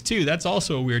Yeah. saints too. That's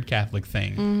also a weird Catholic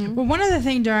thing. Well, one other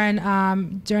thing during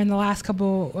the last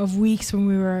couple of weeks when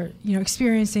we were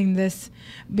experiencing this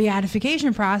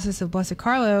beatification process of Blessed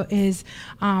Carlo is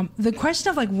the question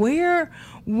of like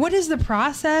what is the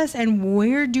process and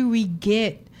where do we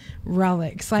get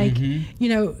relics? Like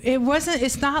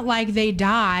it's not like they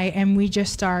die and we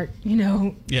just start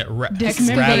dismembering the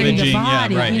ravaging,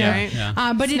 body. right, you know?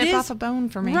 yeah. But Snip it is off a bone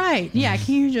for me. right. Yeah,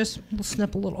 can you just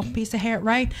snip a little piece of hair,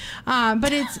 right?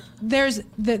 But there's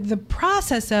the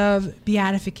process of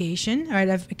beatification, right,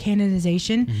 of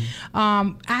canonization,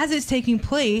 as it's taking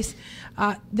place.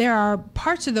 There are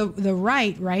parts of the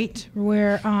rite,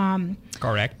 where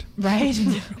Correct. right,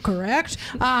 correct,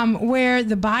 where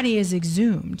the body is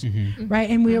exhumed, right,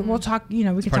 and we'll talk. We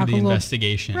can Part talk of a the little.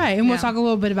 investigation. Right, and we'll Yeah. talk a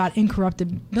little bit about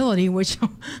incorruptibility, which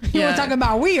we're talking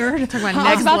about weird. Talk about I was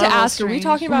next about to level ask, are we strange.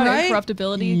 talking about Right?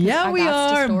 incorruptibility? 'Cause Yeah, we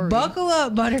that's the are. story. Buckle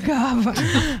up, Buttercup.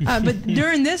 But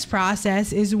during this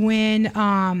process is when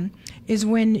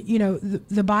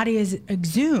the body is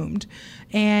exhumed,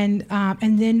 and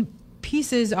then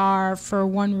pieces are, for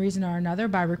one reason or another,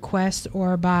 by request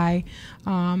or by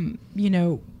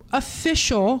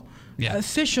official. Yeah.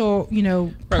 Official,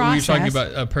 Right, process. when you're talking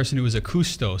about a person who was a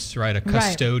custos, right, a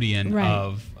custodian right.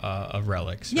 of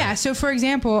relics. Yeah. Right? So, for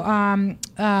example,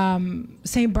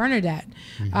 Saint Bernadette.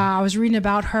 I was reading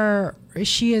about her.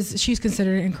 She's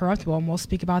considered incorruptible, and we'll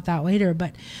speak about that later.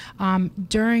 But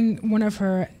during one of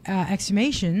her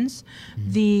exhumations,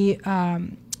 the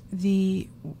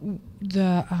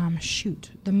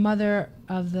mother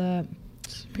of the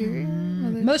Superior?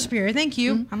 Mother Superior, thank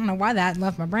you. I don't know why that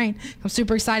left my brain. I'm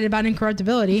super excited about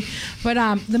incorruptibility. But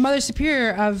the Mother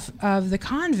Superior of the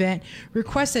convent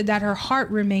requested that her heart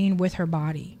remain with her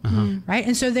body, right?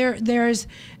 And so there's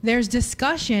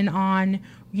discussion on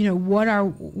what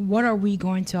are we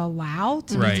going to allow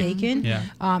to Right. be taken,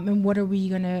 and what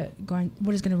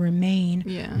is going to remain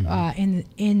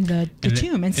in the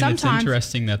tomb. And sometimes it's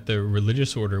interesting that the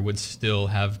religious order would still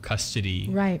have custody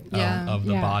Right. of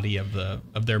the body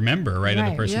of their member, right,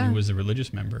 of the person who was a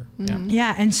religious member.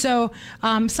 Yeah, and so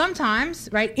sometimes,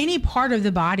 right, any part of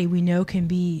the body we know can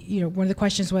be, one of the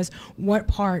questions was what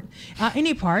part,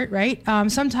 any part, right?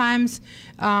 Sometimes,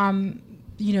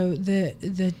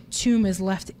 the tomb is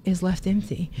left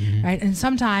empty, right? And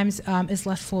sometimes it's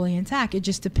left fully intact. It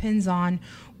just depends on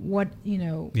what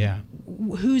who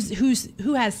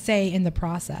has say in the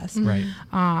process, Right.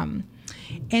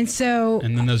 And so,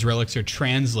 And then those relics are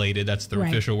translated, that's the Right.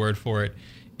 official word for it,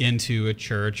 into a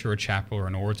church or a chapel or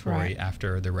an oratory Right.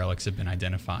 after the relics have been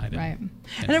identified. right,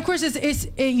 and of course,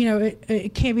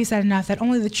 it can't be said enough that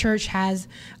only the church has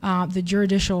the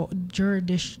judicial.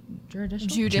 Judicial?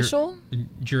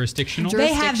 Jurisdictional?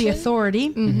 They have the authority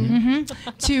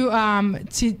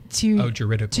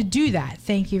juridical. to do that.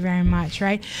 Thank you very much.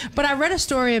 Right, but I read a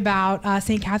story about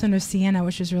Saint Catherine of Siena,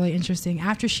 which was really interesting.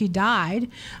 After she died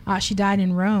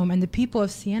in Rome, and the people of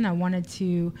Siena wanted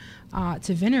to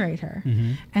venerate her,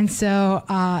 and so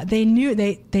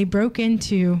they broke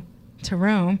into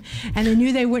Rome, and they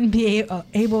knew they wouldn't be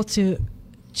able to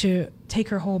take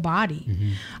her whole body,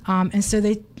 and so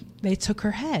they took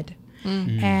her head.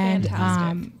 And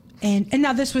Fantastic. and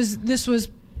now this was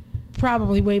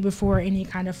probably way before any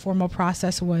kind of formal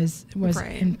process was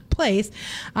Right. in place.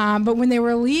 But when they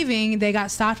were leaving, they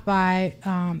got stopped by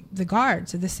the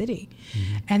guards of the city,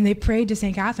 and they prayed to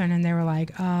St. Catherine, and they were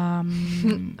like,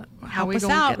 help we us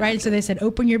gonna out, get right? out So they said,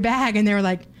 open your bag, and they were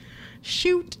like,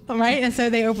 shoot, right? And so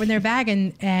they opened their bag,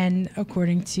 and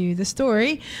according to the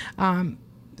story,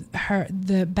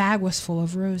 the bag was full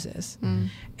of roses,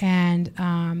 and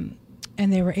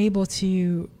they were able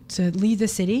to leave the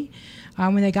city.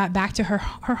 When they got back to her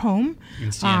home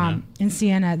in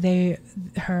Siena,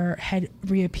 her head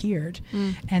reappeared,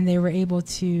 and they were able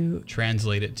to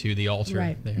translate it to the altar.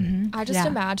 Right. There. I just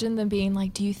imagine them being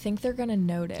like, do you think they're going to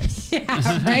notice? Yeah, Do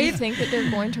you right? think that they're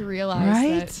going to realize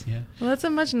Right? that? Yeah. Well, that's a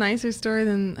much nicer story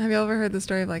than. Have you ever heard the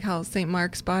story of like how St.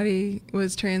 Mark's body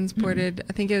was transported?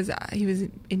 I think he was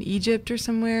in Egypt or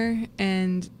somewhere,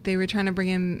 and they were trying to bring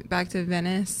him back to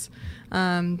Venice,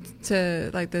 to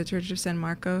like the Church of San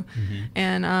Marco,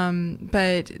 and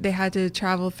but they had to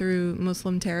travel through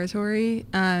Muslim territory,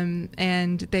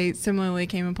 and they similarly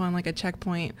came upon like a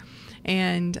checkpoint,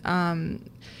 and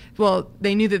well,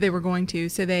 they knew that they were going to,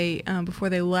 so they before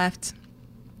they left,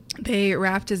 they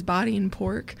wrapped his body in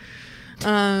pork,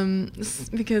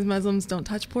 because Muslims don't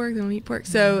touch pork, they don't eat pork,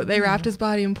 so they wrapped his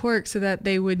body in pork so that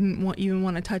they wouldn't even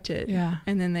want to touch it. Yeah.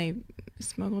 And then they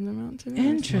smuggled him out to Venice.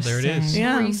 Interesting. Well, there it is.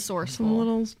 Yeah, Resourceful. some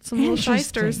little Interesting.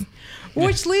 shysters.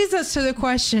 Which leads us to the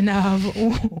question of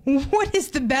what is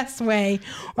the best way,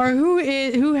 or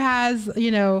who has,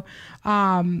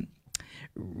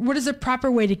 what is the proper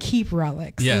way to keep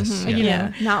relics? Yes. You know?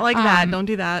 Yeah, not like that. Don't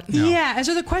do that. No. Yeah, and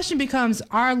so the question becomes: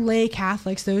 are lay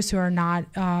Catholics, those who are not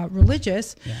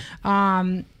religious, are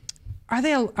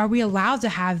we allowed to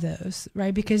have those?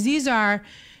 Right, because these are,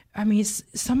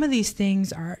 some of these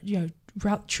things are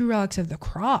true relics of the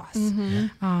cross.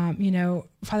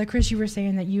 Father Chris, you were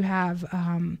saying that you have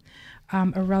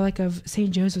a relic of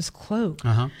St. Joseph's cloak.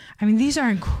 These are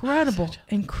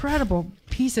incredible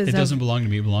pieces. It doesn't belong to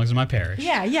me; it belongs to my parish.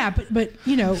 Yeah, but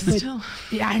Still.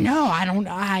 yeah, I know.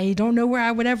 I don't know where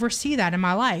I would ever see that in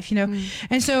my life,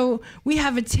 And so we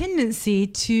have a tendency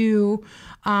to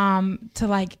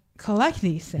like collect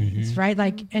these things, right?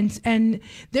 Like, and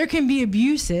there can be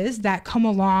abuses that come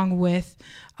along with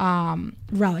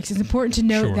relics. It's important to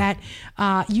note that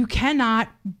you cannot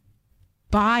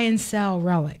buy and sell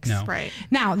relics. No. Right.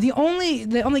 Now, the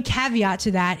only caveat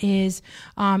to that is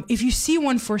if you see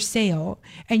one for sale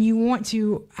and you want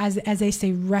to, as they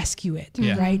say, rescue it,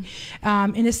 right?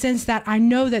 In a sense that I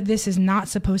know that this is not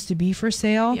supposed to be for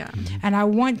sale, and I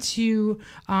want to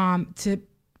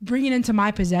bring it into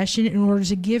my possession in order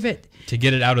to get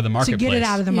it out of the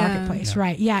marketplace.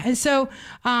 Right? Yeah, and so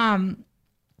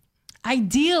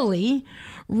ideally,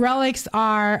 relics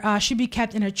should be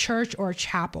kept in a church or a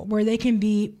chapel where they can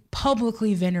be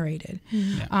publicly venerated.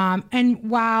 And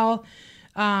while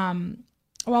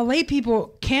lay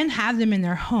people can have them in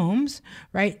their homes,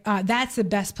 right? That's the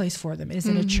best place for them, is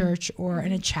in a church or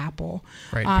in a chapel.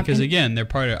 Right, because again, they're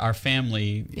part of our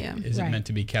family. Isn't Right. meant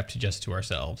to be kept just to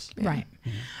ourselves. Right.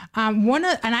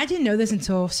 And I didn't know this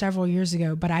until several years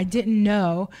ago, but I didn't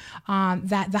know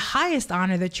that the highest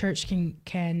honor the church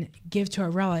can give to a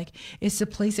relic is to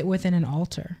place it within an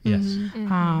altar. Yes.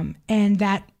 And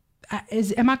that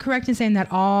am I correct in saying that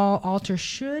all altars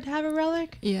should have a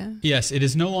relic? Yeah. Yes, it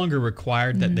is no longer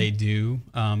required that they do,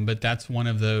 but that's one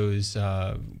of those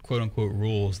quote unquote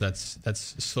rules that's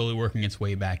slowly working its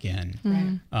way back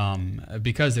in.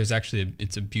 Because there's actually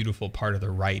it's a beautiful part of the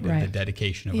rite of the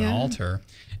dedication of an altar.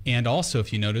 And also,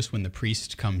 if you notice, when the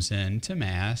priest comes in to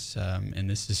Mass, and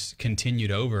this is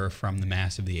continued over from the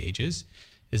Mass of the Ages,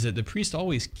 is that the priest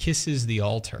always kisses the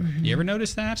altar. You ever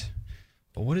notice that?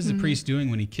 But what is the priest doing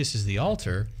when he kisses the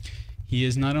altar? He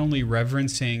is not only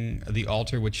reverencing the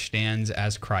altar which stands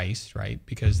as Christ, right?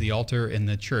 Because the altar in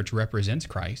the church represents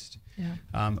Christ.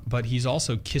 But he's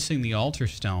also kissing the altar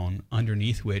stone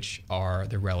underneath which are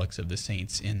the relics of the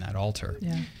saints in that altar.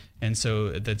 And so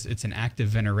it's an act of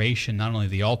veneration, not only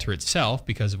the altar itself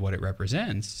because of what it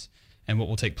represents and what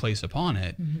will take place upon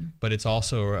it, but it's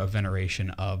also a veneration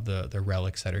of the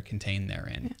relics that are contained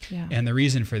therein. And the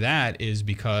reason for that is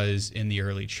because in the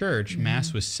early church,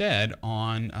 Mass was said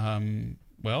on,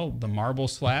 the marble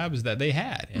slabs that they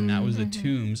had, and that was the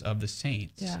tombs of the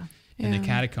saints. In the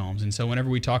catacombs. And so whenever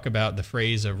we talk about the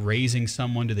phrase of raising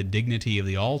someone to the dignity of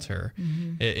the altar,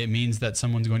 it means that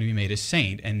someone's going to be made a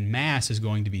saint, and Mass is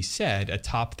going to be said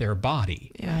atop their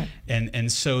body.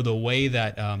 And so the way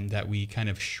that that we kind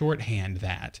of shorthand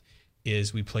that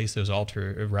is we place those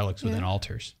altar relics within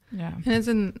altars. Yeah.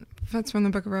 And that's from the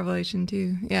book of Revelation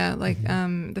too. Yeah. Like,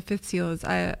 the fifth seal is,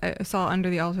 I saw under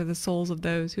the altar the souls of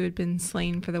those who had been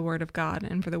slain for the word of God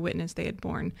and for the witness they had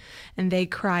borne. And they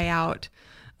cry out,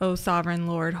 "O sovereign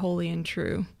Lord, holy and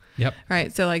true." Yep.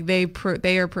 Right. So like they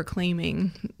are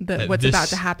proclaiming what's about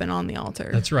to happen on the altar.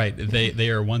 That's right. They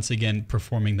are once again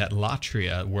performing that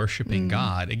latria, worshiping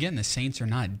God. Again, the saints are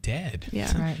not dead.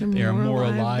 Yeah. Right. They are more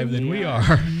alive than we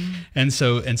are. And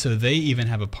so they even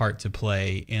have a part to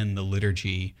play in the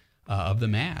liturgy of the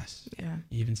Mass,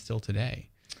 even still today.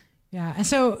 Yeah. And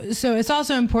so it's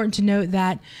also important to note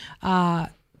that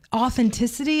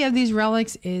authenticity of these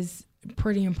relics is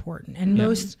pretty important, and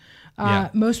most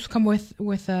come with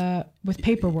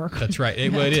paperwork. That's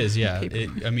right. Well, it is. Yeah.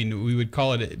 We would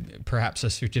call it perhaps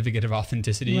a certificate of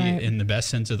authenticity in the best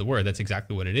sense of the word. That's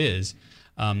exactly what it is.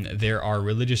 There are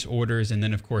religious orders, and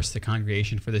then of course the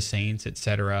Congregation for the Saints,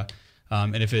 etc.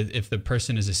 And if the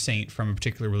person is a saint from a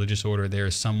particular religious order, there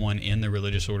is someone in the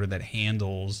religious order that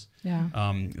handles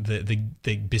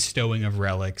the bestowing of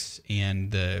relics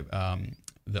and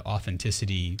the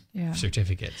authenticity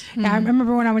certificates. Yeah, I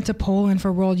remember when I went to Poland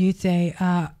for World Youth Day,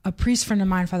 a priest friend of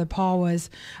mine, Father Paul, was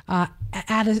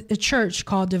at a church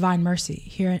called Divine Mercy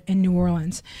here in New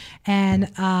Orleans. And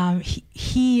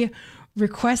he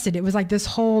requested, it was like this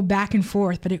whole back and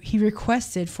forth, but he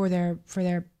requested for their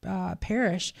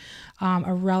parish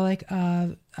a relic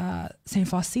of St.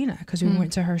 Faustina, because we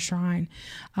went to her shrine,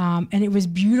 and it was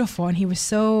beautiful, and he was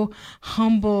so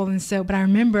humble, and so, but I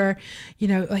remember,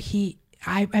 like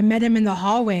I met him in the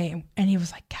hallway, and he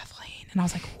was like, "Kathleen," and I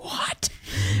was like, "What?"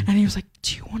 And he was like,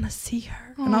 "Do you want to see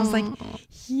her?" And I was like,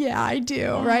 "Yeah, I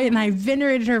do." Right. And I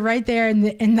venerated her right there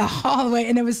in the hallway,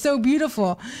 and it was so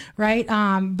beautiful. Right.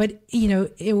 But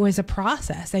it was a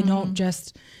process. They don't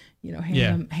just,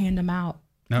 hand them out.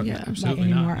 No, absolutely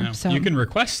not. No. So you can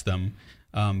request them,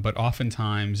 but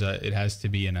oftentimes it has to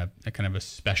be in a kind of a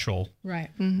special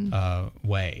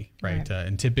way, right?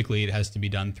 And typically it has to be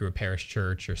done through a parish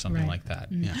church or something like that.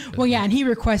 Yeah. Well, and he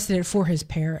requested it for his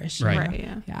parish.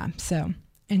 Right. Yeah. So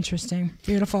interesting,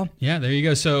 beautiful. Yeah, there you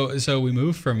go. So we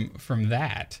move from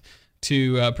that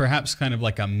to perhaps kind of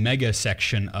like a mega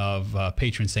section of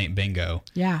patron saint bingo.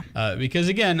 Yeah. Because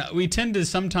again, we tend to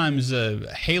sometimes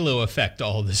halo effect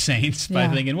all the saints by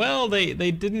thinking, well, they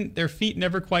didn't, their feet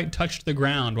never quite touched the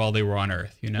ground while they were on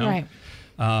earth, Right.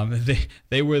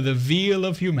 They were the veal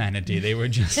of humanity. They were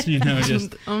just,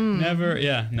 never.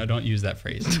 Yeah, no, don't use that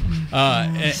phrase.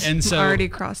 And so I'm already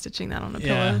cross-stitching that on a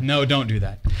pillow. Yeah, no, don't do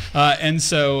that.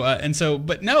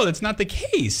 But no, that's not the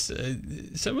case.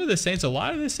 Some of the saints, a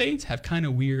lot of the saints have kind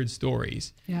of weird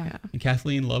stories. Yeah. And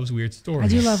Kathleen loves weird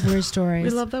stories. I do love weird stories.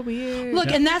 We love the weird. Look,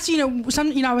 and that's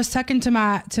I was talking to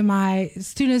my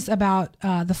students about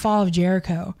the fall of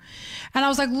Jericho, and I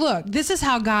was like, look, this is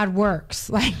how God works.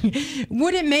 Like,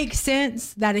 would it make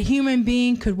sense that a human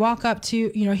being could walk up to,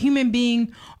 a human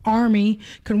being army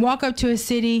could walk up to a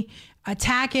city,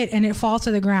 attack it, and it falls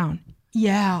to the ground?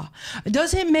 Yeah.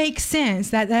 Does it make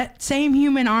sense that that same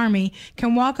human army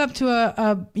can walk up to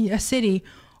a city,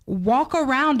 walk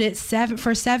around it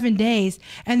for 7 days,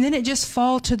 and then it just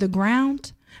fall to the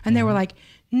ground? And they were like,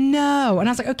 no. And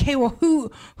I was like, okay, well,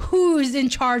 who is in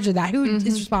charge of that? Who is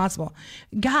responsible?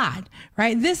 God,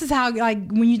 right? This is how, like,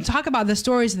 when you talk about the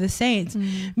stories of the saints,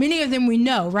 many of them we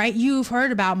know, right? You've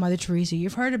heard about Mother Teresa.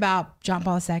 You've heard about John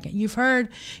Paul II. You've heard,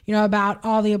 about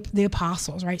all the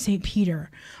apostles, right? St.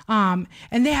 Peter. And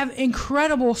they have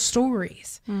incredible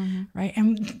stories, right?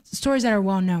 And stories that are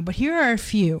well known. But here are a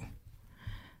few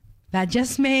that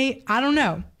just I don't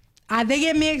know. They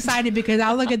get me excited because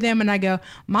I look at them and I go,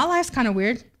 my life's kind of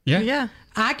weird. Yeah.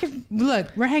 I could look,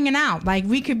 we're hanging out. Like,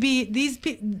 we could be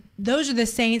those are the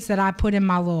saints that I put in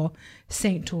my little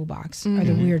saint toolbox, are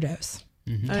the weirdos.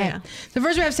 Oh, yeah. So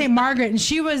first we have St. Margaret, and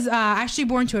she was actually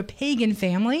born to a pagan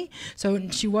family, so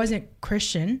she wasn't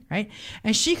Christian, right?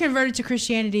 And she converted to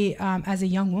Christianity as a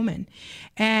young woman.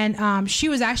 And she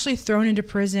was actually thrown into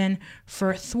prison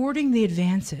for thwarting the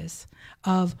advances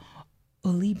of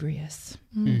Olybrius.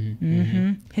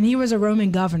 And he was a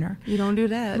Roman governor. You don't do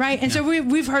that. Right. And so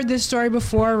we've heard this story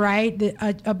before, right?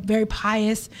 A very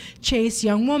pious, chaste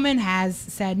young woman has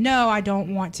said, no, I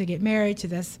don't want to get married to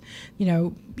this,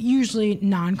 usually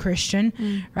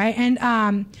non-Christian, right?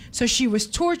 And so she was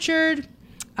tortured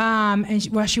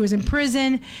while she was in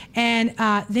prison. And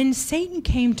then Satan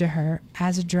came to her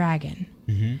as a dragon.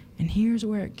 And here's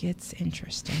where it gets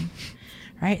interesting,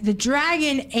 right? The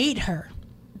dragon ate her.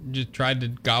 Just tried to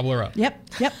gobble her up. Yep.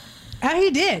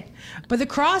 He did. But the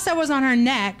cross that was on her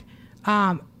neck,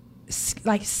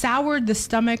 soured the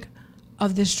stomach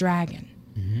of this dragon.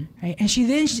 Right?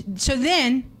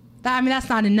 And that's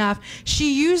not enough.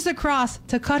 She used the cross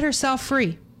to cut herself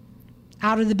free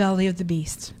out of the belly of the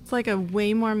beast. It's like a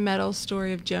way more metal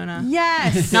story of Jonah.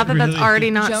 Yes. Not that Really? that's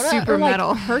already not Jonah, super or like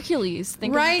metal. Hercules.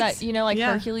 Think Right? of that,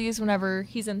 Yeah. Hercules whenever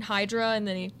he's in Hydra and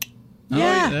then he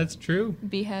Yeah. Oh, that's true.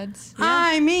 beheads.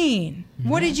 I mean,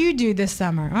 what did you do this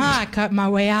summer? I cut my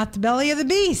way out the belly of the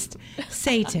beast.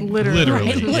 Satan. Literally.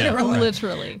 Right? Yeah. Literally.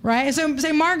 Literally. Right? So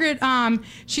St. Margaret,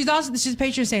 she's a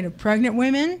patron saint of pregnant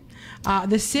women,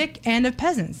 the sick, and of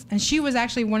peasants. And she was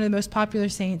actually one of the most popular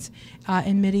saints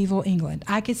in medieval England.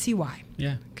 I could see why.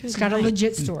 Yeah. It's got a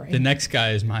legit story. The next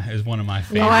guy is one of my Oh,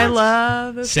 favorites. I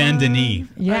love this Saint one. Denis.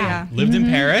 Yeah. Lived in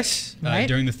Paris Right.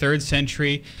 during the 3rd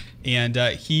century, and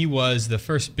he was the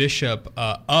first bishop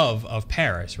of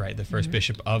Paris, right? The first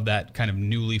bishop of that kind of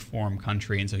newly formed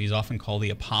country, and so he's often called the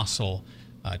apostle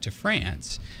to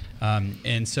France.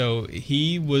 And so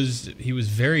he was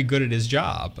very good at his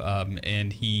job,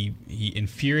 and he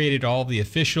infuriated all the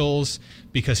officials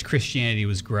because Christianity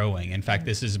was growing. In fact,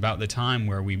 this is about the time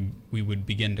where we would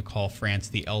begin to call France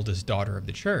the eldest daughter of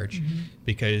the church,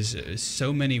 because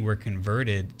so many were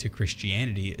converted to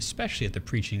Christianity, especially at the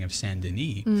preaching of Saint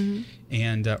Denis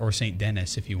and or Saint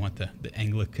Denis, if you want the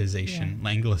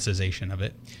Anglicization of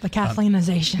it. The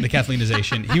Catholicization. The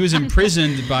Catholicization. He was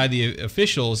imprisoned by the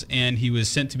officials, and he was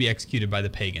sent to be executed by the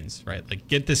pagans, right? Like,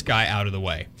 get this guy out of the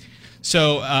way.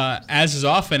 So, as is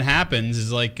often happens,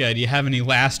 is like, do you have any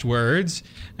last words?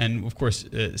 And of course,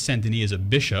 Saint Denis is a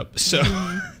bishop, so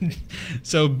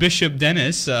so Bishop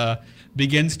Denis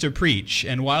begins to preach,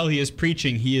 and while he is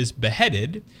preaching, he is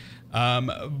beheaded.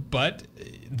 But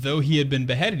though he had been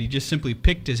beheaded, he just simply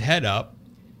picked his head up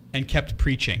and kept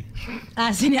preaching.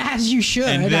 As you should.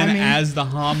 And then, as the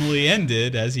homily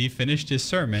ended, as he finished his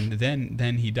sermon,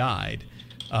 then he died.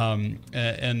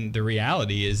 And the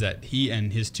reality is that he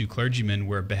and his 2 clergymen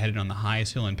were beheaded on the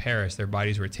highest hill in Paris. Their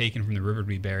bodies were taken from the river to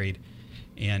be buried,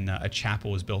 and a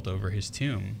chapel was built over his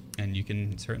tomb. And you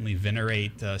can certainly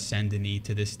venerate Saint Denis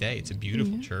to this day. It's a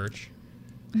beautiful church.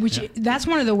 That's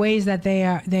one of the ways that they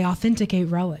authenticate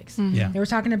relics. Yeah. They were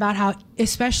talking about how,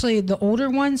 especially the older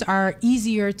ones, are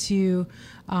easier to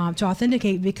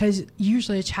authenticate because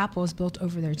usually a chapel is built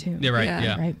over their tomb. Yeah, right. Yeah.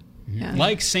 Yeah. Right. Yeah.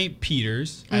 Like St.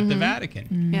 Peter's at the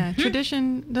Vatican. Yeah,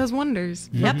 tradition does wonders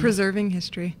for preserving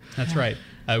history. That's right.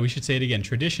 We should say it again.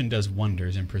 Tradition does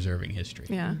wonders in preserving history.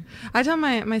 Yeah. I tell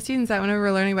my students that whenever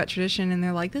we're learning about tradition, and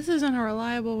they're like, this isn't a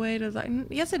reliable way to...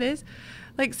 Yes, it is.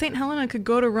 Like, St. Helena could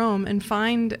go to Rome and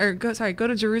go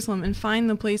to Jerusalem and find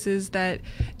the places that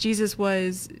Jesus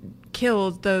was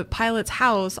killed, the Pilate's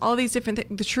house, all these different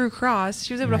things, the true cross.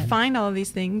 She was able to find all of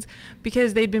these things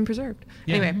because they'd been preserved.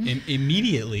 Yeah. Anyway.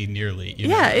 Immediately, nearly.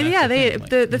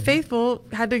 The faithful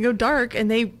had to go dark,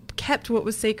 and they kept what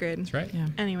was sacred. That's right. Yeah.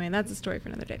 Anyway, that's a story for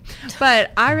another day.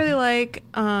 But I really like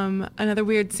another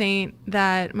weird saint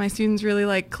that my students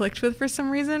really clicked with for some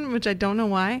reason, which I don't know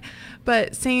why.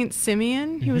 But Saint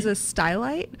Simeon, he was a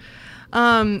stylite.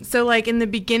 So in the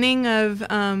beginning of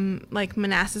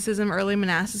monasticism, early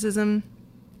monasticism,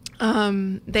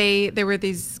 there were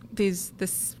this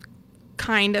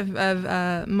kind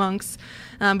of monks.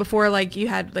 Before you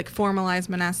had formalized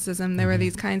monasticism, there were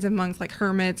these kinds of monks like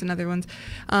hermits and other ones,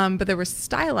 but there were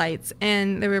stylites,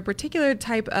 and there were a particular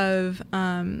type of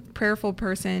prayerful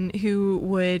person who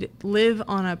would live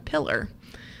on a pillar.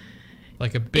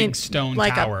 Like a big stone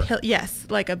tower. Yes,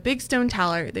 like a big stone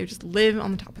tower. They would just live on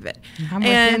the top of it.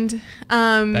 And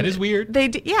that is weird.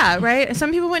 Yeah, right.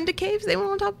 Some people went into caves. They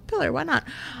went on top of a pillar. Why not?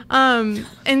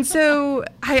 And so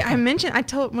I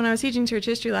told when I was teaching church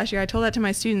history last year, I told that to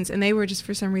my students, and they were just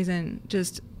for some reason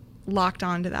just locked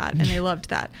onto that, and they loved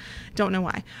that. Don't know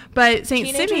why. But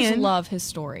Saint Simeon love his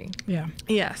story. Yeah.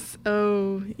 Yes.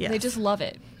 Oh, yes. They just love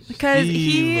it. Because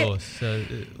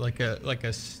like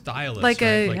a stylist, like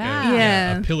right?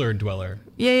 A pillar dweller.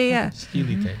 Yeah.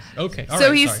 Steely face. Okay. All so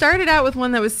right, he sorry. started out with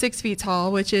one that was 6 feet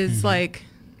tall, which is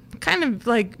kind of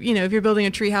if you're building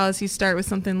a tree house, you start with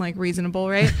something reasonable,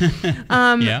 right?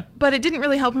 Yeah. But it didn't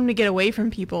really help him to get away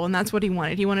from people, and that's what he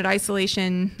wanted. He wanted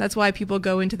isolation. That's why people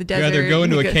go into the desert. You either go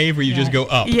into a cave or you just go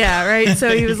up. Yeah, right.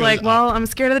 So he was like, well, I'm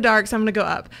scared of the dark, so I'm going to go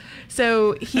up.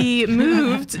 So he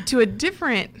moved to a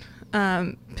different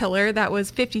pillar that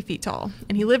was 50 feet tall,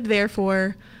 and he lived there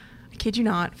for, I kid you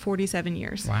not, 47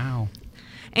 years. Wow.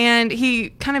 And he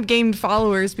kind of gained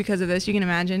followers because of this, you can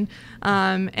imagine.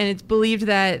 And it's believed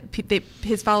that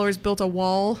his followers built a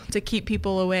wall to keep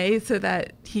people away so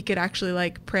that he could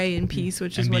actually pray in peace,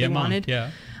 which is what he wanted.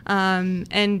 Yeah.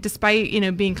 And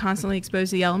despite being constantly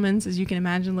exposed to the elements, as you can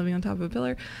imagine, living on top of a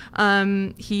pillar,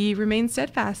 he remained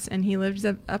steadfast, and he lived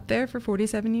up there for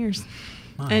 47 years.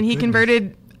 and he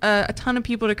converted a ton of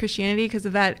people to Christianity because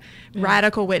of that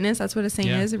radical witness. That's what a saint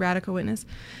is, a radical witness.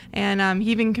 And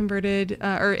he even converted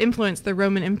or influenced the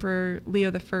Roman Emperor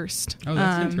Leo the First. Oh,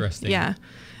 that's interesting. Yeah.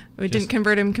 It didn't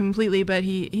convert him completely, but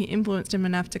he influenced him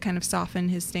enough to kind of soften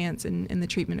his stance in the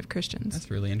treatment of Christians.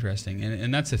 That's really interesting.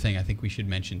 And that's the thing I think we should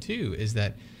mention, too, is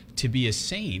that to be a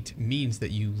saint means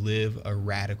that you live a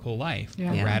radical life,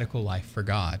 a radical life for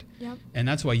God. Yep. And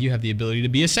that's why you have the ability to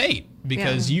be a saint,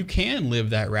 because you can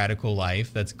live that radical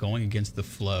life that's going against the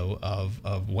flow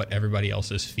of what everybody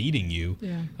else is feeding you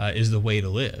is the way to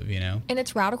live, you know? And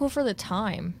it's radical for the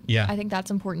time. Yeah. I think that's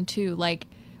important, too. Like,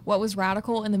 what was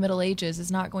radical in the Middle Ages is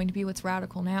not going to be what's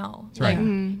radical now. That's right.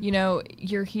 Mm-hmm. You know,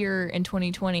 you're here in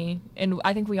 2020, and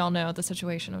I think we all know the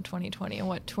situation of 2020 and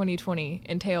what 2020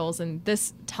 entails. And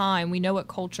this time, we know what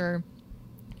culture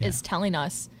is telling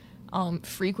us.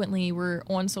 Frequently, we're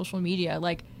on social media.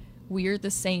 Like, we're the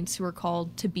saints who are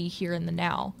called to be here in the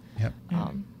now,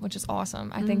 which is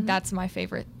awesome. I think that's my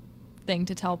favorite thing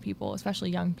to tell people,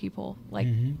 especially young people. Like,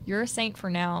 you're a saint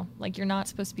for now. Like, you're not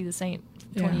supposed to be the saint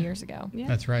 20 years ago. Yeah,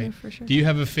 that's right. Yeah, for sure. Do you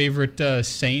have a favorite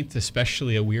saint,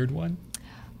 especially a weird one?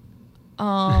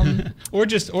 Or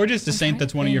just a saint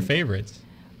that's one of your favorites?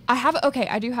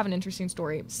 I do have an interesting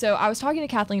story. So I was talking to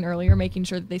Kathleen earlier, making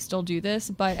sure that they still do this,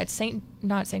 but at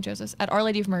not St. Joseph's, at Our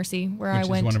Lady of Mercy, where I went.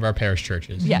 Which is one of our parish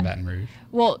churches in Baton Rouge.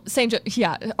 Well,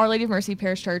 Our Lady of Mercy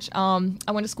Parish Church. I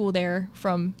went to school there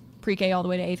from pre-K all the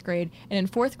way to 8th grade. And in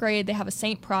 4th grade, they have a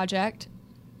saint project,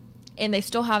 and they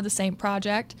still have the saint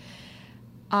project.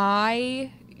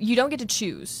 You don't get to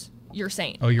choose your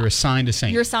saint. Oh, you're assigned a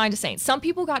saint. You're assigned a saint. Some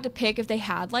people got to pick if they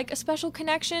had like a special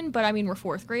connection, but I mean, we're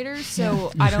 4th graders,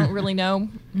 so I don't really know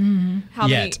how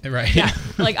many. Right. Yeah,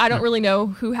 like I don't really know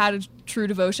who had a true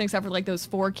devotion except for like those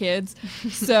 4 kids.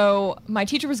 So my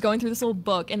teacher was going through this little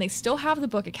book, and they still have the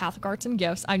book at Catholic Arts and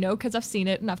Gifts. I know because I've seen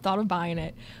it and I've thought of buying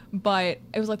it, but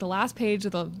it was like the last page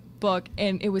of the book,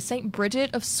 and it was Saint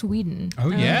Bridget of Sweden.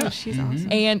 Oh yeah, she's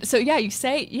awesome. And so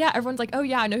everyone's like, oh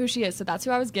yeah, I know who she is. So that's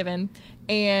who I was given,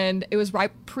 and it was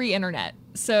right pre-internet.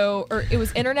 So, or it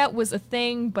was internet was a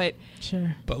thing, but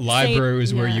library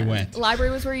was where you went.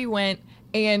 Library was where you went,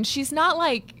 and she's not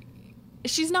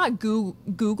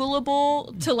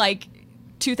Googleable to like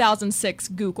 2006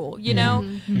 Google, you know?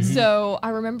 Mm-hmm. So I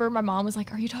remember my mom was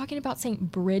like, are you talking about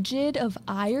St. Bridget of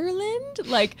Ireland?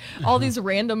 Like all these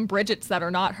random Bridgets that are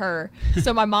not her.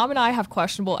 So my mom and I have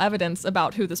questionable evidence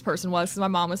about who this person was because my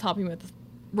mom was helping me with the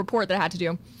report that I had to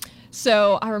do.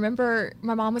 So I remember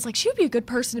my mom was like, she would be a good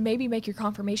person to maybe make your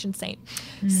confirmation saint.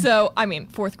 So,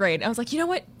 4th grade. I was like, you know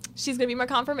what? She's going to be my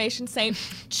confirmation saint.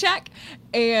 Check.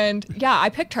 And yeah, I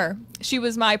picked her. She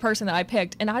was my person that I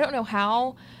picked. And I don't know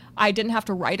how I didn't have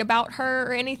to write about her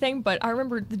or anything, but I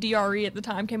remember the DRE at the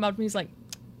time came up to me. He's like,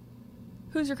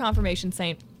 who's your confirmation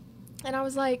saint? And I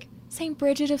was like, St.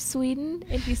 Bridget of Sweden.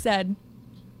 And he said,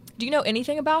 do you know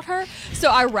anything about her? So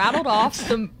I rattled off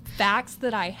some facts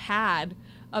that I had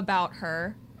about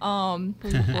her. From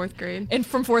 4th grade. And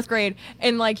from 4th grade.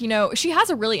 And like, you know, she has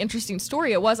a really interesting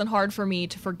story. It wasn't hard for me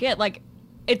to forget. Like,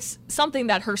 it's something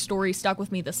that her story stuck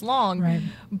with me this long. Right.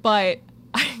 But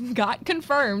I got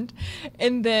confirmed.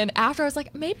 And then after I was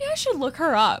like, maybe I should look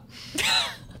her up.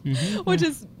 Which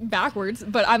is backwards.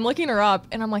 But I'm looking her up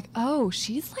and I'm like, oh,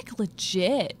 she's like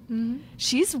legit.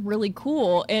 She's really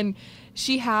cool. And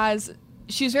she's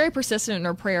very persistent in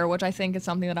her prayer, which I think is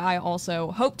something that I also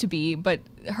hope to be, but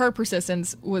her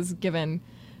persistence reaped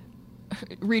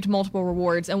multiple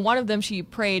rewards. And one of them, she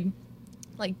prayed,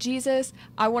 like, Jesus,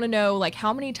 I want to know, like,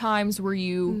 how many times were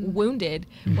you wounded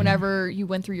whenever you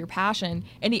went through your passion?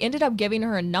 And he ended up giving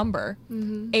her a number.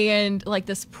 And, like,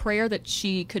 this prayer that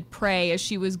she could pray as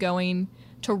she was going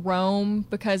to Rome,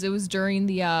 because it was during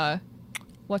the,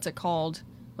 what's it called?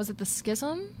 Was it the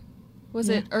schism? Was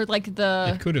it, or like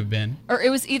It could have been. Or it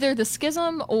was either the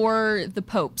schism or the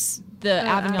popes, the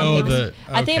Avignon papacy.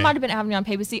 I think it might have been Avignon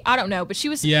papacy. I don't know, but she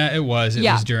was. Yeah, it was. It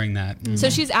was during that. So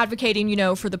she's advocating, you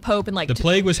know, for the pope and like. The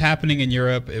plague was happening in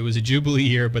Europe. It was a Jubilee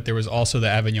year, but there was also the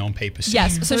Avignon papacy.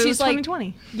 Yes, so she's like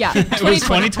 2020. Yeah, it was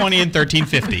 2020 and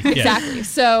 1350. Exactly. Yes.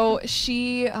 So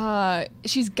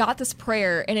she's got this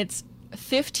prayer, and it's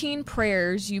 15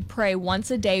 prayers you pray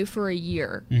once a day for a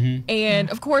year. And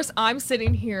of course, I'm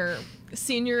sitting here,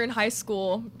 senior in high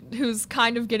school, who's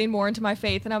kind of getting more into my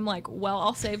faith, and I'm like, well,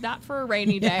 I'll save that for a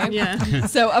rainy day.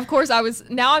 So of course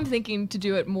I'm thinking to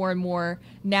do it more and more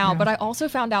now. But I also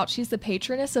found out she's the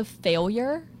patroness of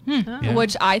failure,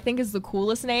 which I think is the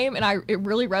coolest name, and it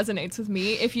really resonates with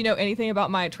me. If you know anything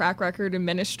about my track record in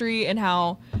ministry and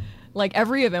how like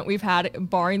every event we've had,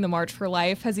 barring the March for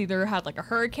Life, has either had like a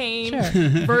hurricane,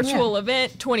 virtual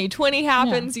event, 2020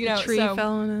 happens, you know. Tree fell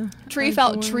on a tree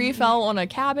fell on a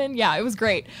cabin. Yeah, it was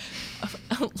great.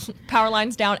 Power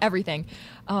lines down, everything.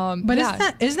 But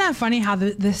isn't that funny how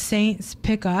the saints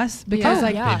pick us? Because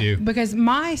they do. Because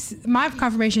my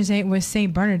confirmation saint was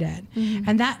Saint Bernadette,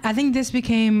 and that I think this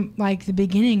became like the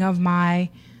beginning of my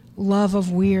love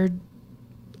of weird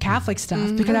Catholic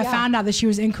stuff, because I found out that she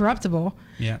was incorruptible.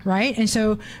 Yeah. Right. And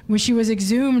so when she was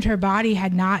exhumed, her body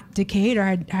had not decayed,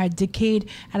 or had decayed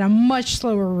at a much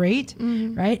slower rate.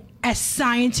 Right. As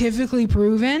scientifically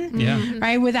proven. Yeah.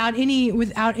 Right. Without any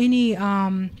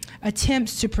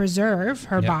attempts to preserve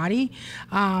her body.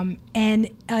 And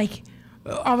like,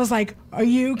 I was like, are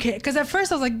you okay? Because at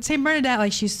first I was like, Saint Bernadette,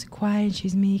 like, she's quiet,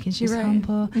 she's meek, and she's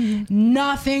humble.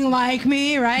 Nothing like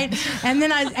me, right? And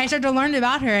then I started to learn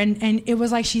about her, and it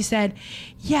was like she said,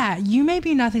 yeah, you may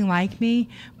be nothing like me,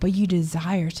 but you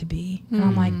desire to be. And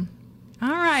I'm like, all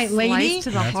right, lady. Slice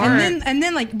to the heart. And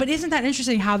then like, but isn't that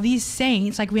interesting how these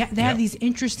saints, like they have these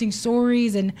interesting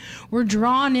stories, and we're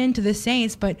drawn into the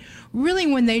saints, but really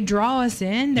when they draw us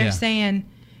in, they're saying,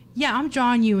 yeah, I'm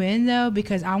drawing you in though,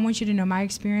 because I want you to know my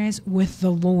experience with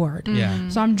the Lord.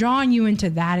 So I'm drawing you into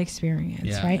that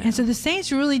experience, right? And so the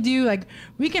saints really do, like,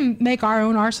 we can make our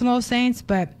own arsenal of saints,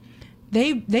 but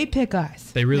they pick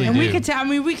us. They really do. And we could could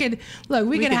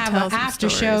have an after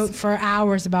show for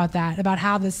hours about that, about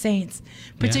how the saints,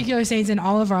 particular saints in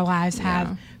all of our lives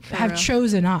have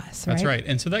chosen us. That's right.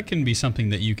 And so that can be something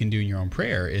that you can do in your own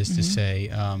prayer, is to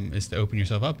say, is to open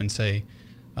yourself up and say,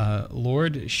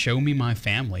 Lord, show me my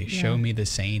family, show me the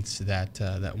saints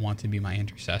that want to be my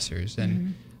intercessors,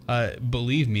 and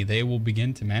believe me, they will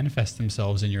begin to manifest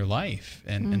themselves in your life,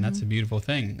 and that's a beautiful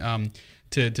thing.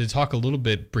 To talk a little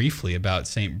bit briefly about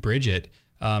Saint Bridget,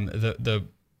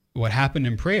 what happened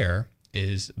in prayer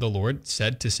is the Lord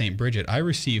said to Saint Bridget, I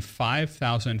received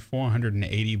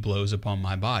 5,480 blows upon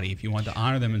my body. If you want to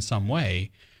honor them in some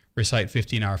way, recite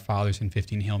 15 Our Fathers and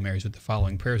 15 Hail Marys with the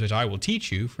following prayers, which I will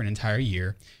teach you for an entire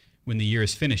year. When the year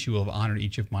is finished, you will have honored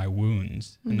each of my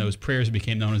wounds. And those prayers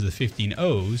became known as the 15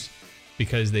 O's,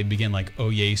 because they begin like,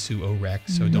 O Jesu, O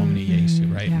Rex, O Domini Jesu,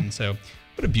 right? And so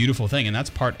what a beautiful thing. And that's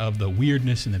part of the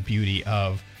weirdness and the beauty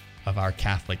of our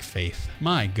Catholic faith.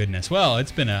 My goodness. Well,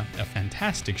 it's been a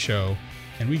fantastic show,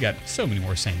 and we got so many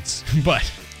more saints,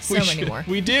 but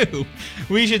we do.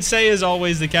 We should say, as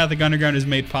always, the Catholic Underground is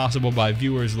made possible by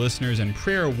viewers, listeners, and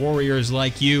prayer warriors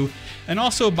like you, and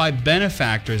also by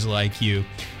benefactors like you.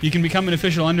 You can become an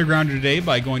official Undergrounder today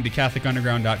by going to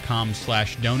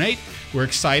CatholicUnderground.com/donate. We're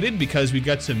excited because we've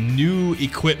got some new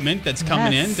equipment that's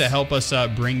coming in to help us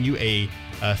bring you a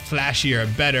flashier,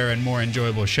 better, and more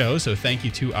enjoyable show. So thank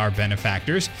you to our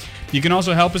benefactors. You can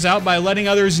also help us out by letting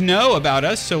others know about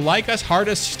us. So like us, heart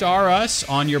us, star us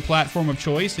on your platform of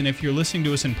choice. And if you're listening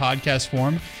to us in podcast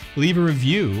form, leave a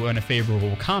review and a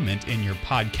favorable comment in your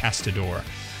podcastador.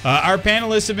 Our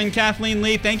panelists have been Kathleen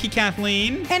Lee. Thank you,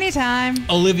 Kathleen. Anytime.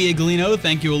 Olivia Galino.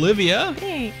 Thank you, Olivia.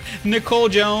 Thanks. Nicole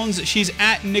Jones. She's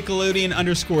at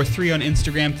Nickelodeon_3 on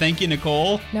Instagram. Thank you,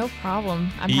 Nicole. No problem.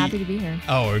 I'm happy to be here.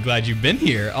 Oh, we're glad you've been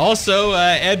here. Also,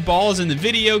 Ed Ball's in the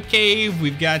video cave.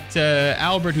 We've got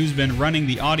Albert, who's been running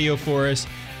the audio for us.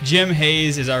 Jim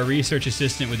Hayes is our research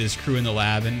assistant with his crew in the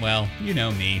lab. And, well, you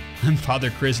know me. I'm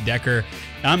Father Chris Decker.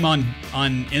 I'm on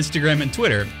Instagram and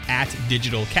Twitter at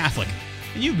Digital Catholic.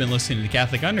 And you've been listening to the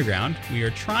Catholic Underground. We are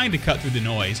trying to cut through the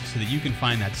noise so that you can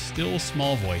find that still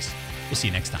small voice. We'll see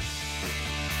you next time.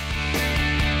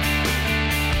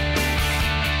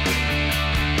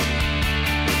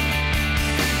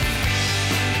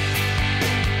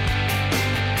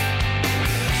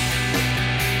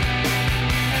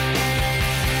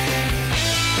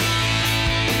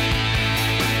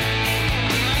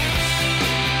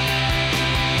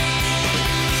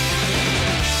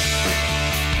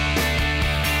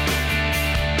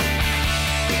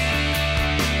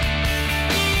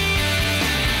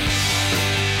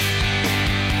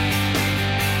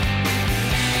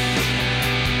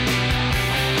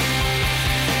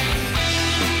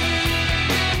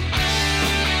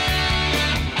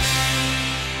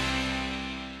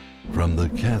 From the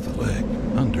Catholic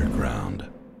Underground.